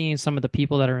website and seeing some of the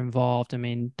people that are involved. I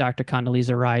mean, Dr.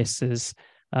 Condoleezza Rice is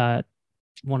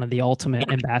one of the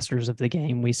ultimate ambassadors of the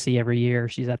game we see every year.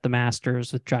 She's at the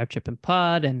Masters with Drive, Chip, and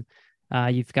Putt. And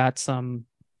you've got some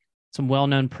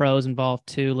well-known pros involved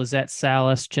too. Lizette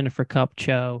Salas, Jennifer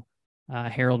Kupcho,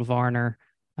 Harold Varner.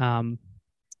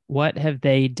 What have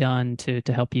they done to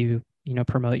help you,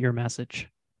 promote your message?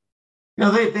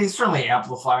 They certainly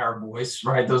amplify our voice,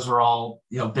 right? Those are all,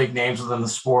 big names within the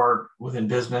sport, within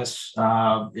business.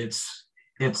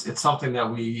 It's something that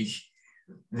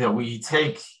we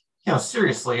take,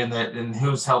 seriously, and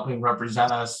who's helping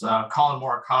represent us. Colin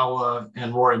Morikawa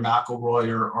and Rory McIlroy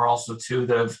are also two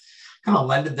that have kind of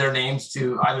lended their names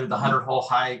to either the 100-hole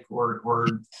hike or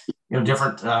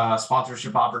different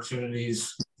sponsorship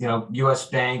opportunities. U.S.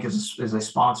 Bank is a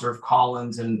sponsor of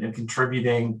Collins and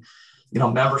contributing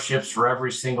memberships for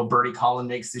every single birdie Colin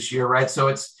makes this year, right?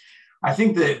 So I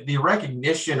think that the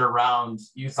recognition around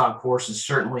Youth on Course is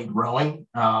certainly growing.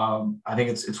 I think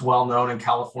it's well known in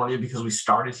California because we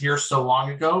started here so long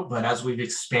ago, but as we've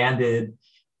expanded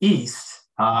east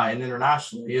and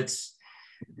internationally, it's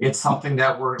something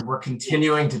that we're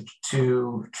continuing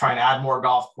to try and add more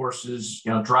golf courses,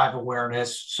 drive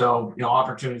awareness. So,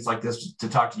 opportunities like this to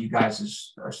talk to you guys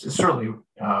is certainly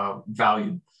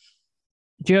valued.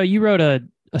 Joe, you wrote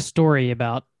a story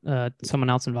about someone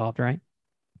else involved, right?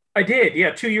 I did.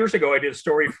 Yeah. 2 years ago, I did a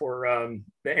story for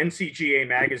the NCGA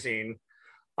magazine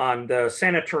on the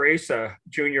Santa Teresa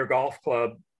Junior Golf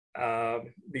Club, the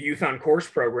Youth on Course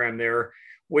program there,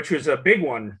 which was a big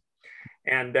one.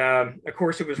 And of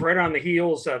course, it was right on the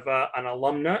heels of an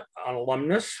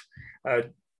alumnus,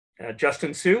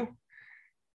 Justin Sue,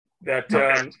 that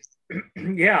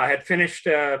had finished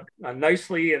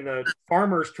nicely in the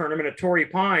Farmers Tournament at Torrey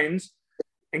Pines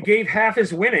and gave half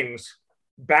his winnings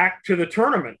back to the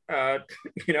tournament,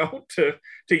 to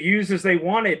use as they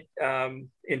wanted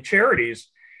in charities.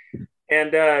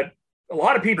 And a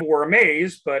lot of people were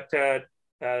amazed, but the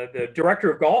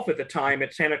director of golf at the time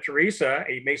at Santa Teresa,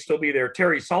 he may still be there,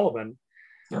 Terry Sullivan,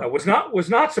 was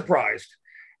not surprised,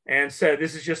 and said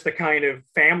this is just the kind of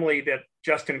family that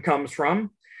Justin comes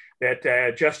from.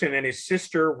 That Justin and his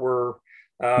sister were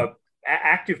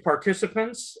active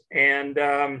participants, and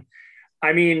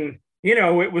I mean,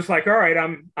 it was like, all right,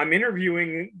 I'm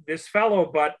interviewing this fellow,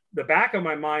 but the back of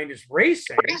my mind is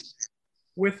racing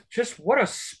with just what a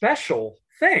special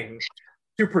thing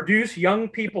to produce young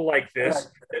people like this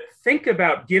that think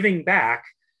about giving back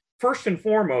first and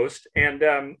foremost, and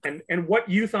what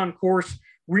Youth on Course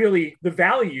really, the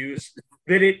values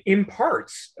that it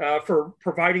imparts for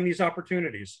providing these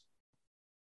opportunities.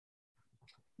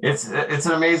 It's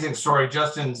an amazing story.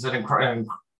 Justin's an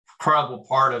incredible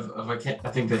part of I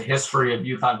think the history of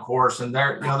Youth on Course, and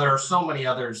there are so many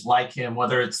others like him,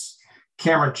 whether it's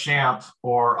Cameron Champ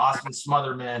or Austin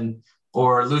Smotherman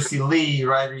or Lucy Lee,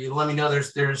 right? Or you let me know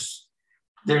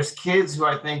there's kids who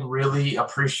I think really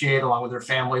appreciate, along with their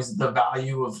families, the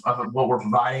value of what we're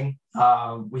providing.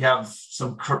 We have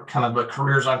some kind of a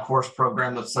Careers on Course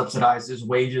program that subsidizes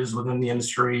wages within the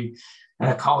industry, and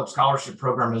a college scholarship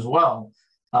program as well.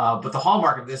 But the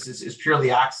hallmark of this is purely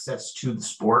access to the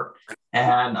sport.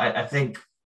 And I think,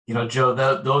 Joe,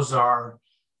 those are,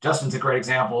 Justin's a great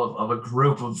example of a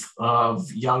group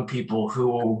of young people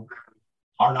who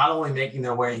are not only making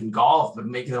their way in golf, but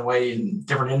making their way in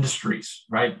different industries,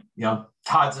 right?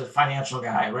 Todd's a financial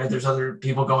guy, right? There's other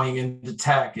people going into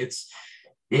tech.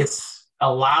 It's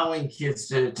allowing kids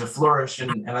to flourish.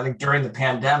 And I think during the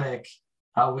pandemic,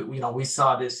 we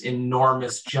saw this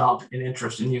enormous jump in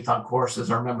interest in Youth on Course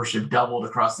as our membership doubled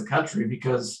across the country,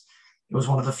 because it was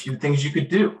one of the few things you could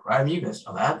do, right? I mean, you guys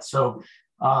know that. So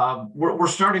we're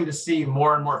starting to see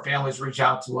more and more families reach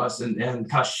out to us and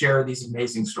kind of share these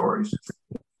amazing stories.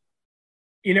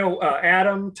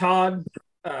 Adam, Todd,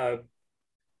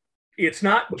 it's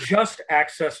not just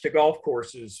access to golf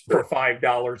courses for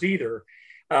 $5 either.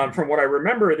 From what I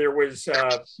remember, there was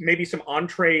maybe some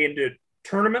entree into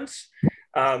tournaments,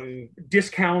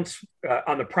 discounts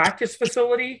on the practice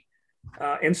facility,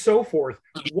 and so forth.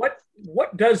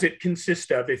 What does it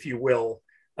consist of, if you will,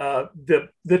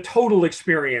 the total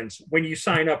experience when you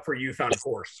sign up for Youth on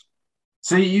Course?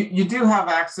 So you do have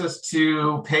access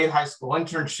to paid high school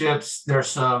internships. There's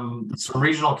some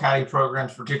regional caddy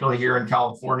programs, particularly here in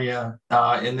California,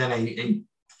 and then a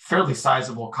fairly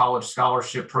sizable college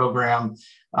scholarship program.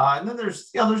 And then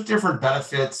there's different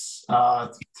benefits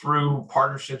through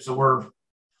partnerships that we're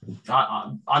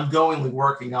ongoingly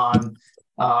working on.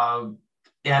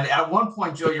 And at one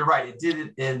point, Joe, you're right, it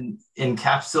did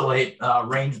encapsulate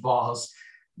range balls.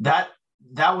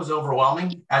 That was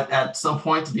overwhelming at some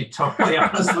point, to be totally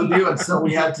honest with you. And so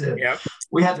we had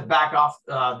to back off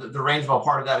the range ball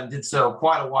part of that, and did so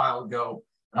quite a while ago.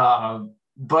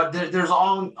 But there's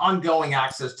ongoing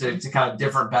access to kind of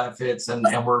different benefits, and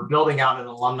we're building out an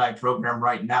alumni program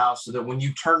right now, so that when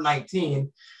you turn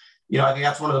 19, I think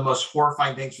that's one of the most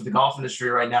horrifying things for the golf industry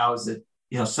right now, is that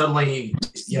suddenly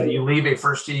you leave a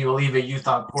first tee, you leave a Youth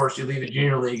on Course, you leave a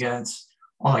junior league, and it's,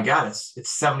 oh my God, it's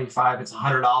 $75, it's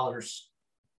 $100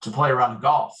 to play around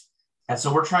golf. And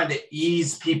so we're trying to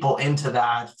ease people into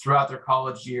that throughout their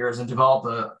college years and develop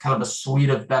a kind of a suite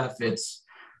of benefits,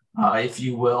 if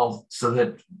you will, so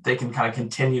that they can kind of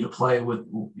continue to play with,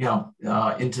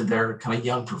 into their kind of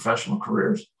young professional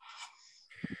careers.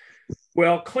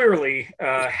 Well, clearly,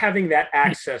 having that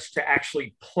access to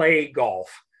actually play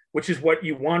golf, which is what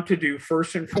you want to do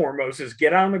first and foremost, is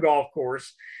get on the golf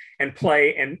course and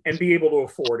play and be able to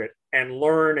afford it and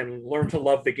learn to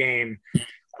love the game.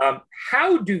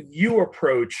 How do you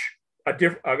approach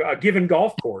a given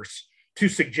golf course to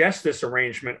suggest this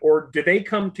arrangement, or do they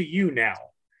come to you now?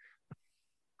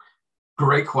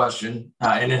 Great question.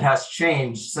 And it has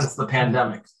changed since the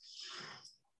pandemic.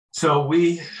 So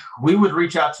we would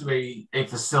reach out to a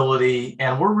facility,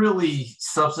 and we're really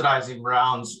subsidizing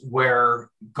rounds where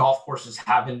golf courses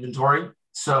have inventory.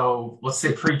 So let's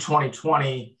say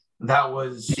pre-2020, that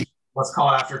was, let's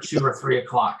call it after 2 or 3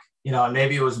 o'clock, and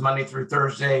maybe it was Monday through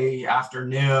Thursday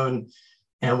afternoon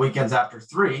and weekends after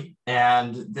 3.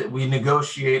 And we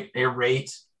negotiate a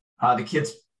rate. The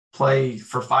kids play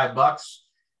for $5.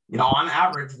 On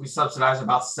average, we subsidize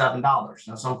about $7.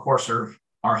 Now, some courses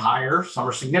are higher, some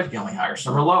are significantly higher,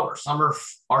 some are lower, some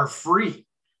are free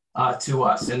to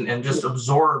us, and just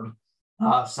absorb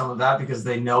some of that, because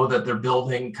they know that they're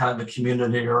building kind of the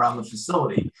community around the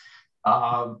facility.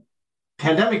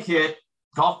 Pandemic hit,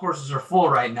 golf courses are full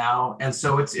right now, and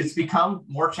so it's become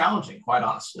more challenging, quite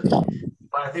honestly.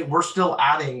 But I think we're still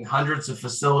adding hundreds of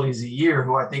facilities a year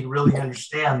who I think really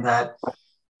understand that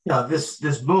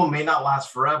this boom may not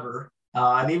last forever,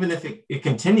 and even if it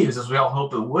continues, as we all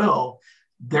hope it will,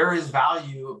 there is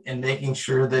value in making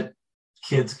sure that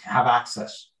kids have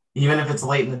access, even if it's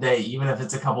late in the day, even if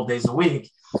it's a couple days a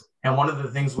week. And one of the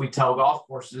things we tell golf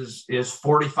courses is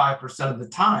 45% of the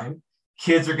time,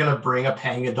 kids are going to bring a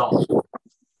paying adult.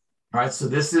 Right. So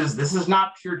this is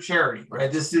not pure charity,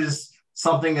 right? This is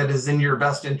something that is in your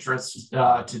best interest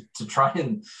to try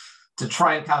and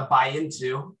kind of buy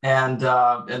into. And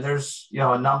there's,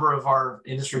 a number of our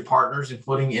industry partners,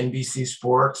 including NBC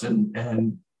Sports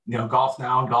and Golf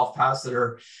Now and Golf Pass, that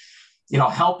are,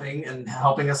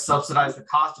 helping us subsidize the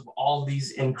cost of all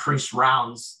these increased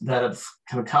rounds that have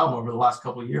kind of come over the last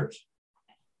couple of years.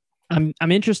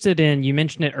 I'm interested in, you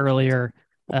mentioned it earlier,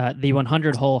 the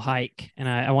 100-hole hike. And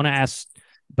I want to ask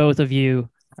both of you,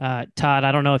 Todd,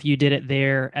 I don't know if you did it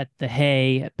there at the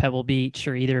Hay at Pebble Beach,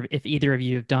 or if either of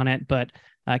you have done it, but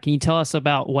can you tell us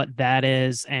about what that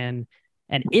is? And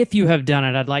if you have done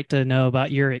it, I'd like to know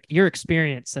about your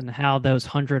experience and how those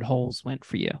 100 holes went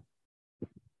for you.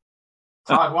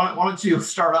 Todd, why don't you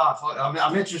start off?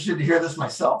 I'm interested to hear this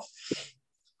myself.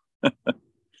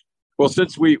 Well,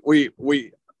 since we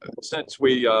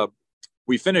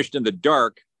finished in the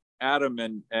dark, Adam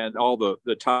and all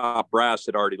the top brass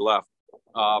had already left.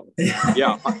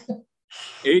 Yeah,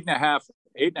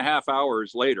 8.5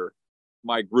 hours later,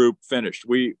 my group finished.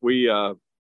 It was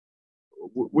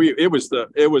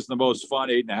the most fun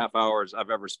 8.5 hours I've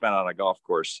ever spent on a golf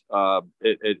course.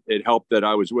 It helped that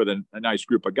I was with a nice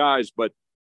group of guys, but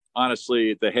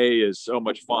honestly, the Hay is so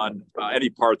much fun. Any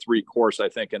par 3 course, I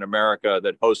think, in America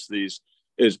that hosts these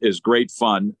is great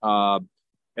fun. And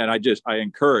I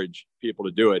encourage people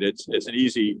to do it. It's an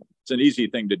easy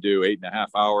thing to do. 8.5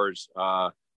 hours.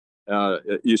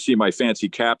 You see my fancy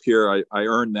cap here. I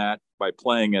earned that by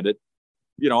playing at it.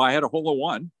 I had a hole in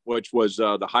one, which was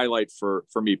the highlight for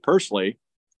me personally.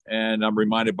 And I'm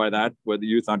reminded by that, where the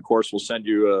Youth on Course will send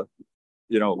you,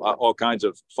 all kinds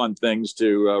of fun things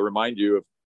to remind you of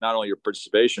not only your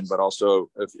participation, but also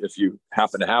if you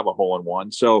happen to have a hole in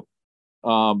one. So,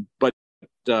 but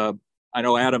I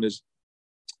know Adam is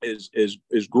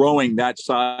growing that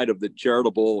side of the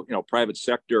charitable, private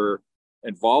sector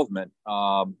involvement.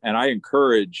 And I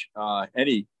encourage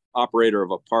any operator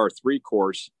of a par 3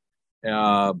 course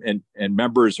and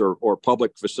members or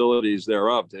public facilities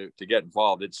thereof to get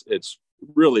involved. It's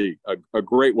really a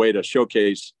great way to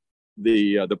showcase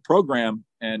the program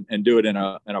and do it in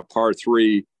a par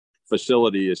 3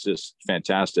 facility. Is just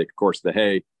fantastic. Of course, the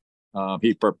Hay, I'll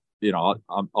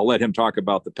let him talk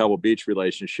about the Pebble Beach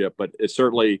relationship, but it's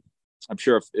certainly, I'm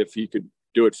sure if he could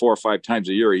do it 4 or 5 times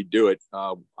a year, he'd do it.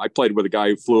 I played with a guy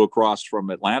who flew across from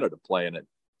Atlanta to play in it.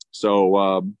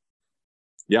 So,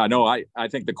 I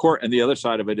think the court, and the other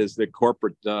side of it is the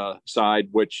corporate side,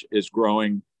 which is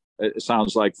growing. It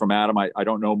sounds like from Adam, I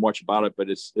don't know much about it, but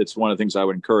it's one of the things I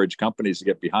would encourage companies to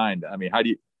get behind. I mean, how do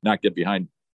you not get behind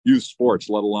youth sports,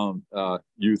 let alone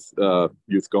youth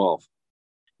golf?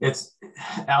 It's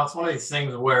one of these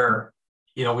things where,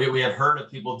 we had heard of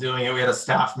people doing it. We had a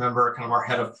staff member, kind of our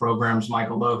head of programs,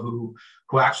 Michael Lowe,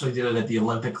 who actually did it at the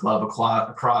Olympic Club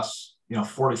across,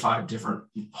 45 different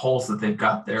holes that they've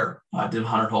got there, did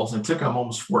 100 holes, and it took them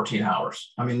almost 14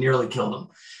 hours. I mean, nearly killed them.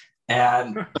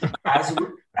 And as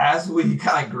we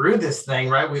kind of grew this thing,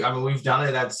 right, we've done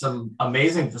it at some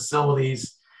amazing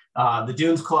facilities. The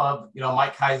Dunes Club,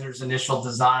 Mike Kaiser's initial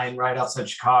design right outside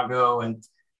Chicago, and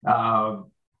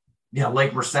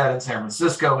Lake Merced in San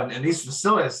Francisco, and these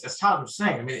facilities, as Todd was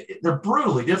saying, I mean, they're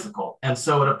brutally difficult. And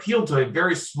so it appealed to a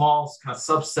very small kind of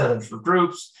subset of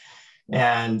groups,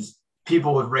 and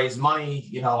people would raise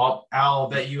money. I'll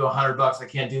bet you $100. I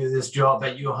can't do this, Joe. I'll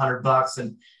bet you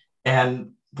 $100.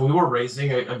 And we were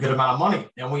raising a good amount of money.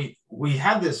 And we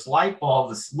had this light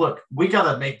bulb, look, we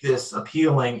got to make this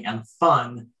appealing and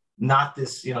fun, not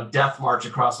this, death march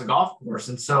across the golf course.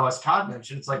 And so, as Todd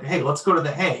mentioned, it's like, hey, let's go to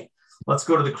the Hay. Let's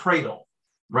go to the Cradle,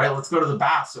 right? Let's go to the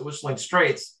Baths at Whistling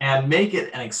Straits and make it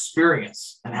an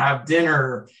experience, and have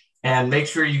dinner, and make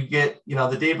sure you get,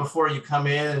 the day before you come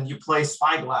in and you play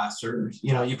Spyglass, or,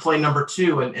 you play number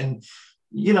 2, and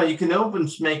you can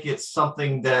make it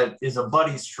something that is a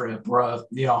buddy's trip or a,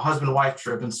 husband-wife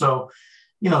trip. And so,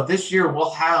 this year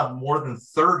we'll have more than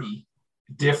 30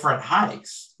 different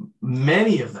hikes,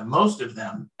 most of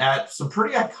them at some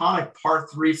pretty iconic par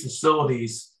 3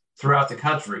 facilities throughout the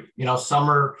country. Some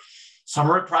are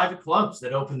at private clubs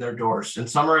that open their doors, and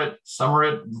some are at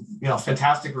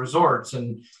fantastic resorts.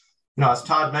 And as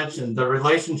Todd mentioned, the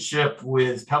relationship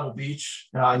with Pebble Beach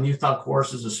and Youth on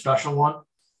Course is a special one.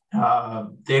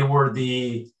 They were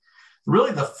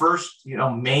really the first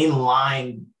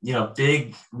mainline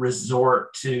big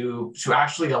resort to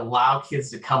actually allow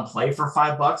kids to come play for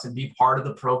 $5 and be part of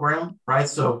the program, right?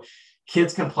 So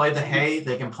Kids can play the hay.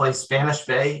 They can play Spanish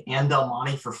Bay and Del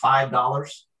Monte for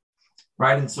 $5,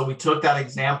 right? And so we took that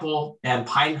example, and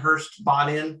Pinehurst bought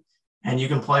in, and you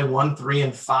can play 1, 3,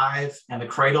 and 5 and the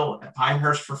Cradle at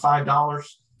Pinehurst for $5.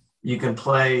 You can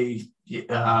play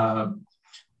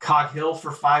Cog Hill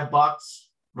for $5,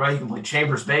 right? You can play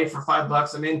Chambers Bay for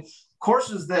 $5. I mean,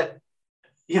 courses that,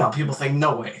 people think,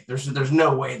 no way. There's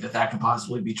no way that could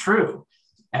possibly be true.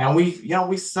 And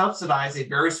we subsidize a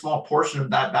very small portion of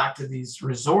that back to these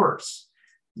resorts.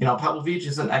 Pebble Beach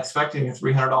isn't expecting a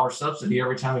 $300 subsidy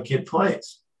every time a kid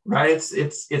plays, right?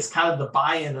 It's kind of the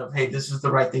buy-in of, hey, this is the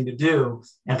right thing to do,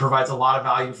 and provides a lot of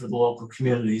value for the local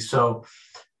community. So,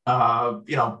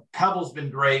 Pebble's been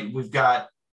great. We've got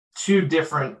 2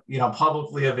 different,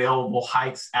 publicly available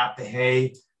hikes at the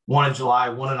Hay, one in July,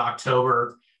 one in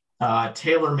October.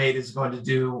 TaylorMade is going to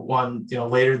do one,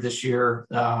 later this year.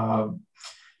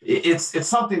 It's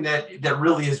something that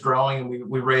really is growing, and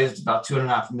we raised about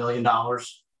 $2.5 million,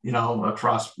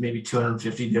 across maybe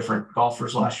 250 different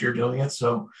golfers last year doing it.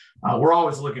 So we're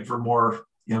always looking for more,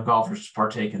 golfers to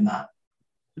partake in that.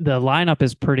 The lineup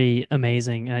is pretty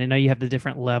amazing. I know you have the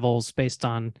different levels based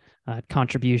on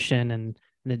contribution and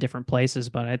the different places,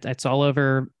 but it's all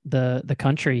over the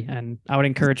country. And I would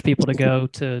encourage people to go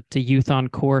to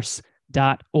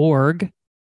youthoncourse.org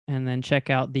and then check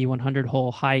out the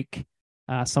 100-hole hike.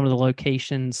 Some of the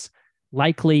locations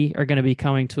likely are going to be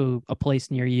coming to a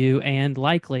place near you, and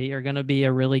likely are going to be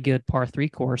a really good par 3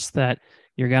 course that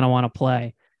you're going to want to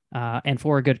play, and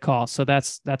for a good cost. So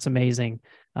that's amazing.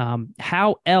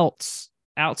 How else,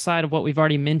 outside of what we've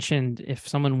already mentioned, if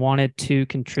someone wanted to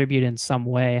contribute in some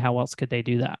way, how else could they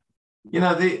do that?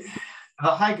 The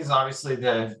hike is obviously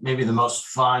maybe the most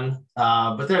fun,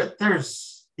 but there's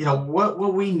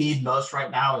what we need most right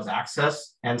now is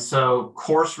access. And so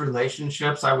course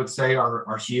relationships, I would say,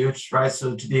 are huge, right?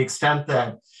 So to the extent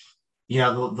that,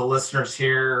 the listeners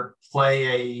here play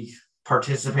a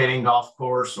participating golf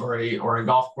course or a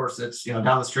golf course that's, down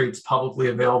the street, it's publicly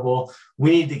available,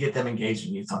 we need to get them engaged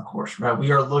in Youth on Course, right?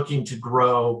 We are looking to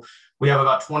grow. We have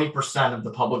about 20% of the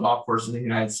public golf courses in the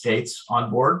United States on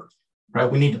board,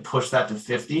 right? We need to push that to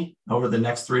 50 over the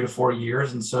next 3 to 4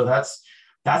 years. And so that's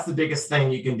the biggest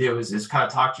thing you can do is kind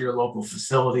of talk to your local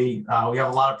facility. We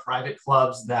have a lot of private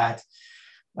clubs that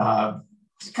kind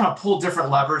of pull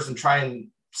different levers and try and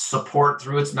support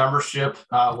through its membership,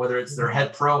 whether it's their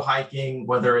head pro hiking,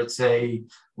 whether it's a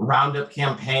roundup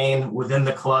campaign within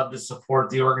the club to support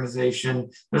the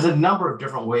organization. There's a number of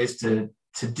different ways to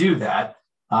do that.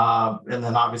 And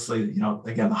then obviously,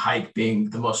 again, the hike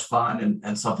being the most fun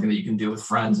and something that you can do with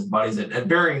friends and buddies at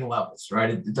varying levels,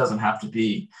 right? It doesn't have to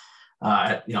be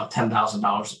at $10,000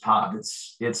 a pop.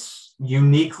 It's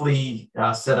uniquely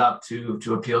set up to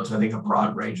appeal to, I think, a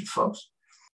broad range of folks.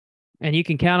 And you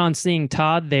can count on seeing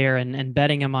Todd there and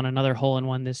betting him on another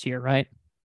hole-in-one this year, right?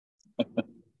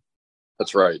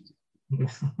 That's right.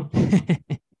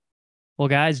 Well,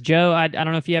 guys, Joe, I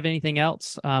don't know if you have anything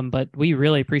else, but we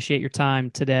really appreciate your time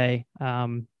today,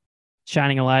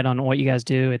 shining a light on what you guys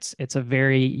do. It's a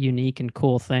very unique and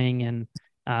cool thing, and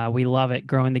we love it.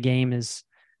 Growing the game is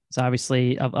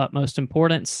obviously of utmost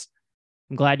importance.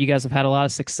 I'm glad you guys have had a lot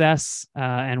of success,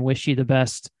 and wish you the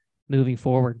best moving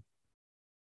forward.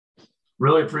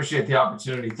 Really appreciate the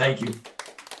opportunity. Thank you.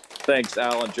 Thanks,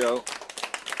 Al and Joe.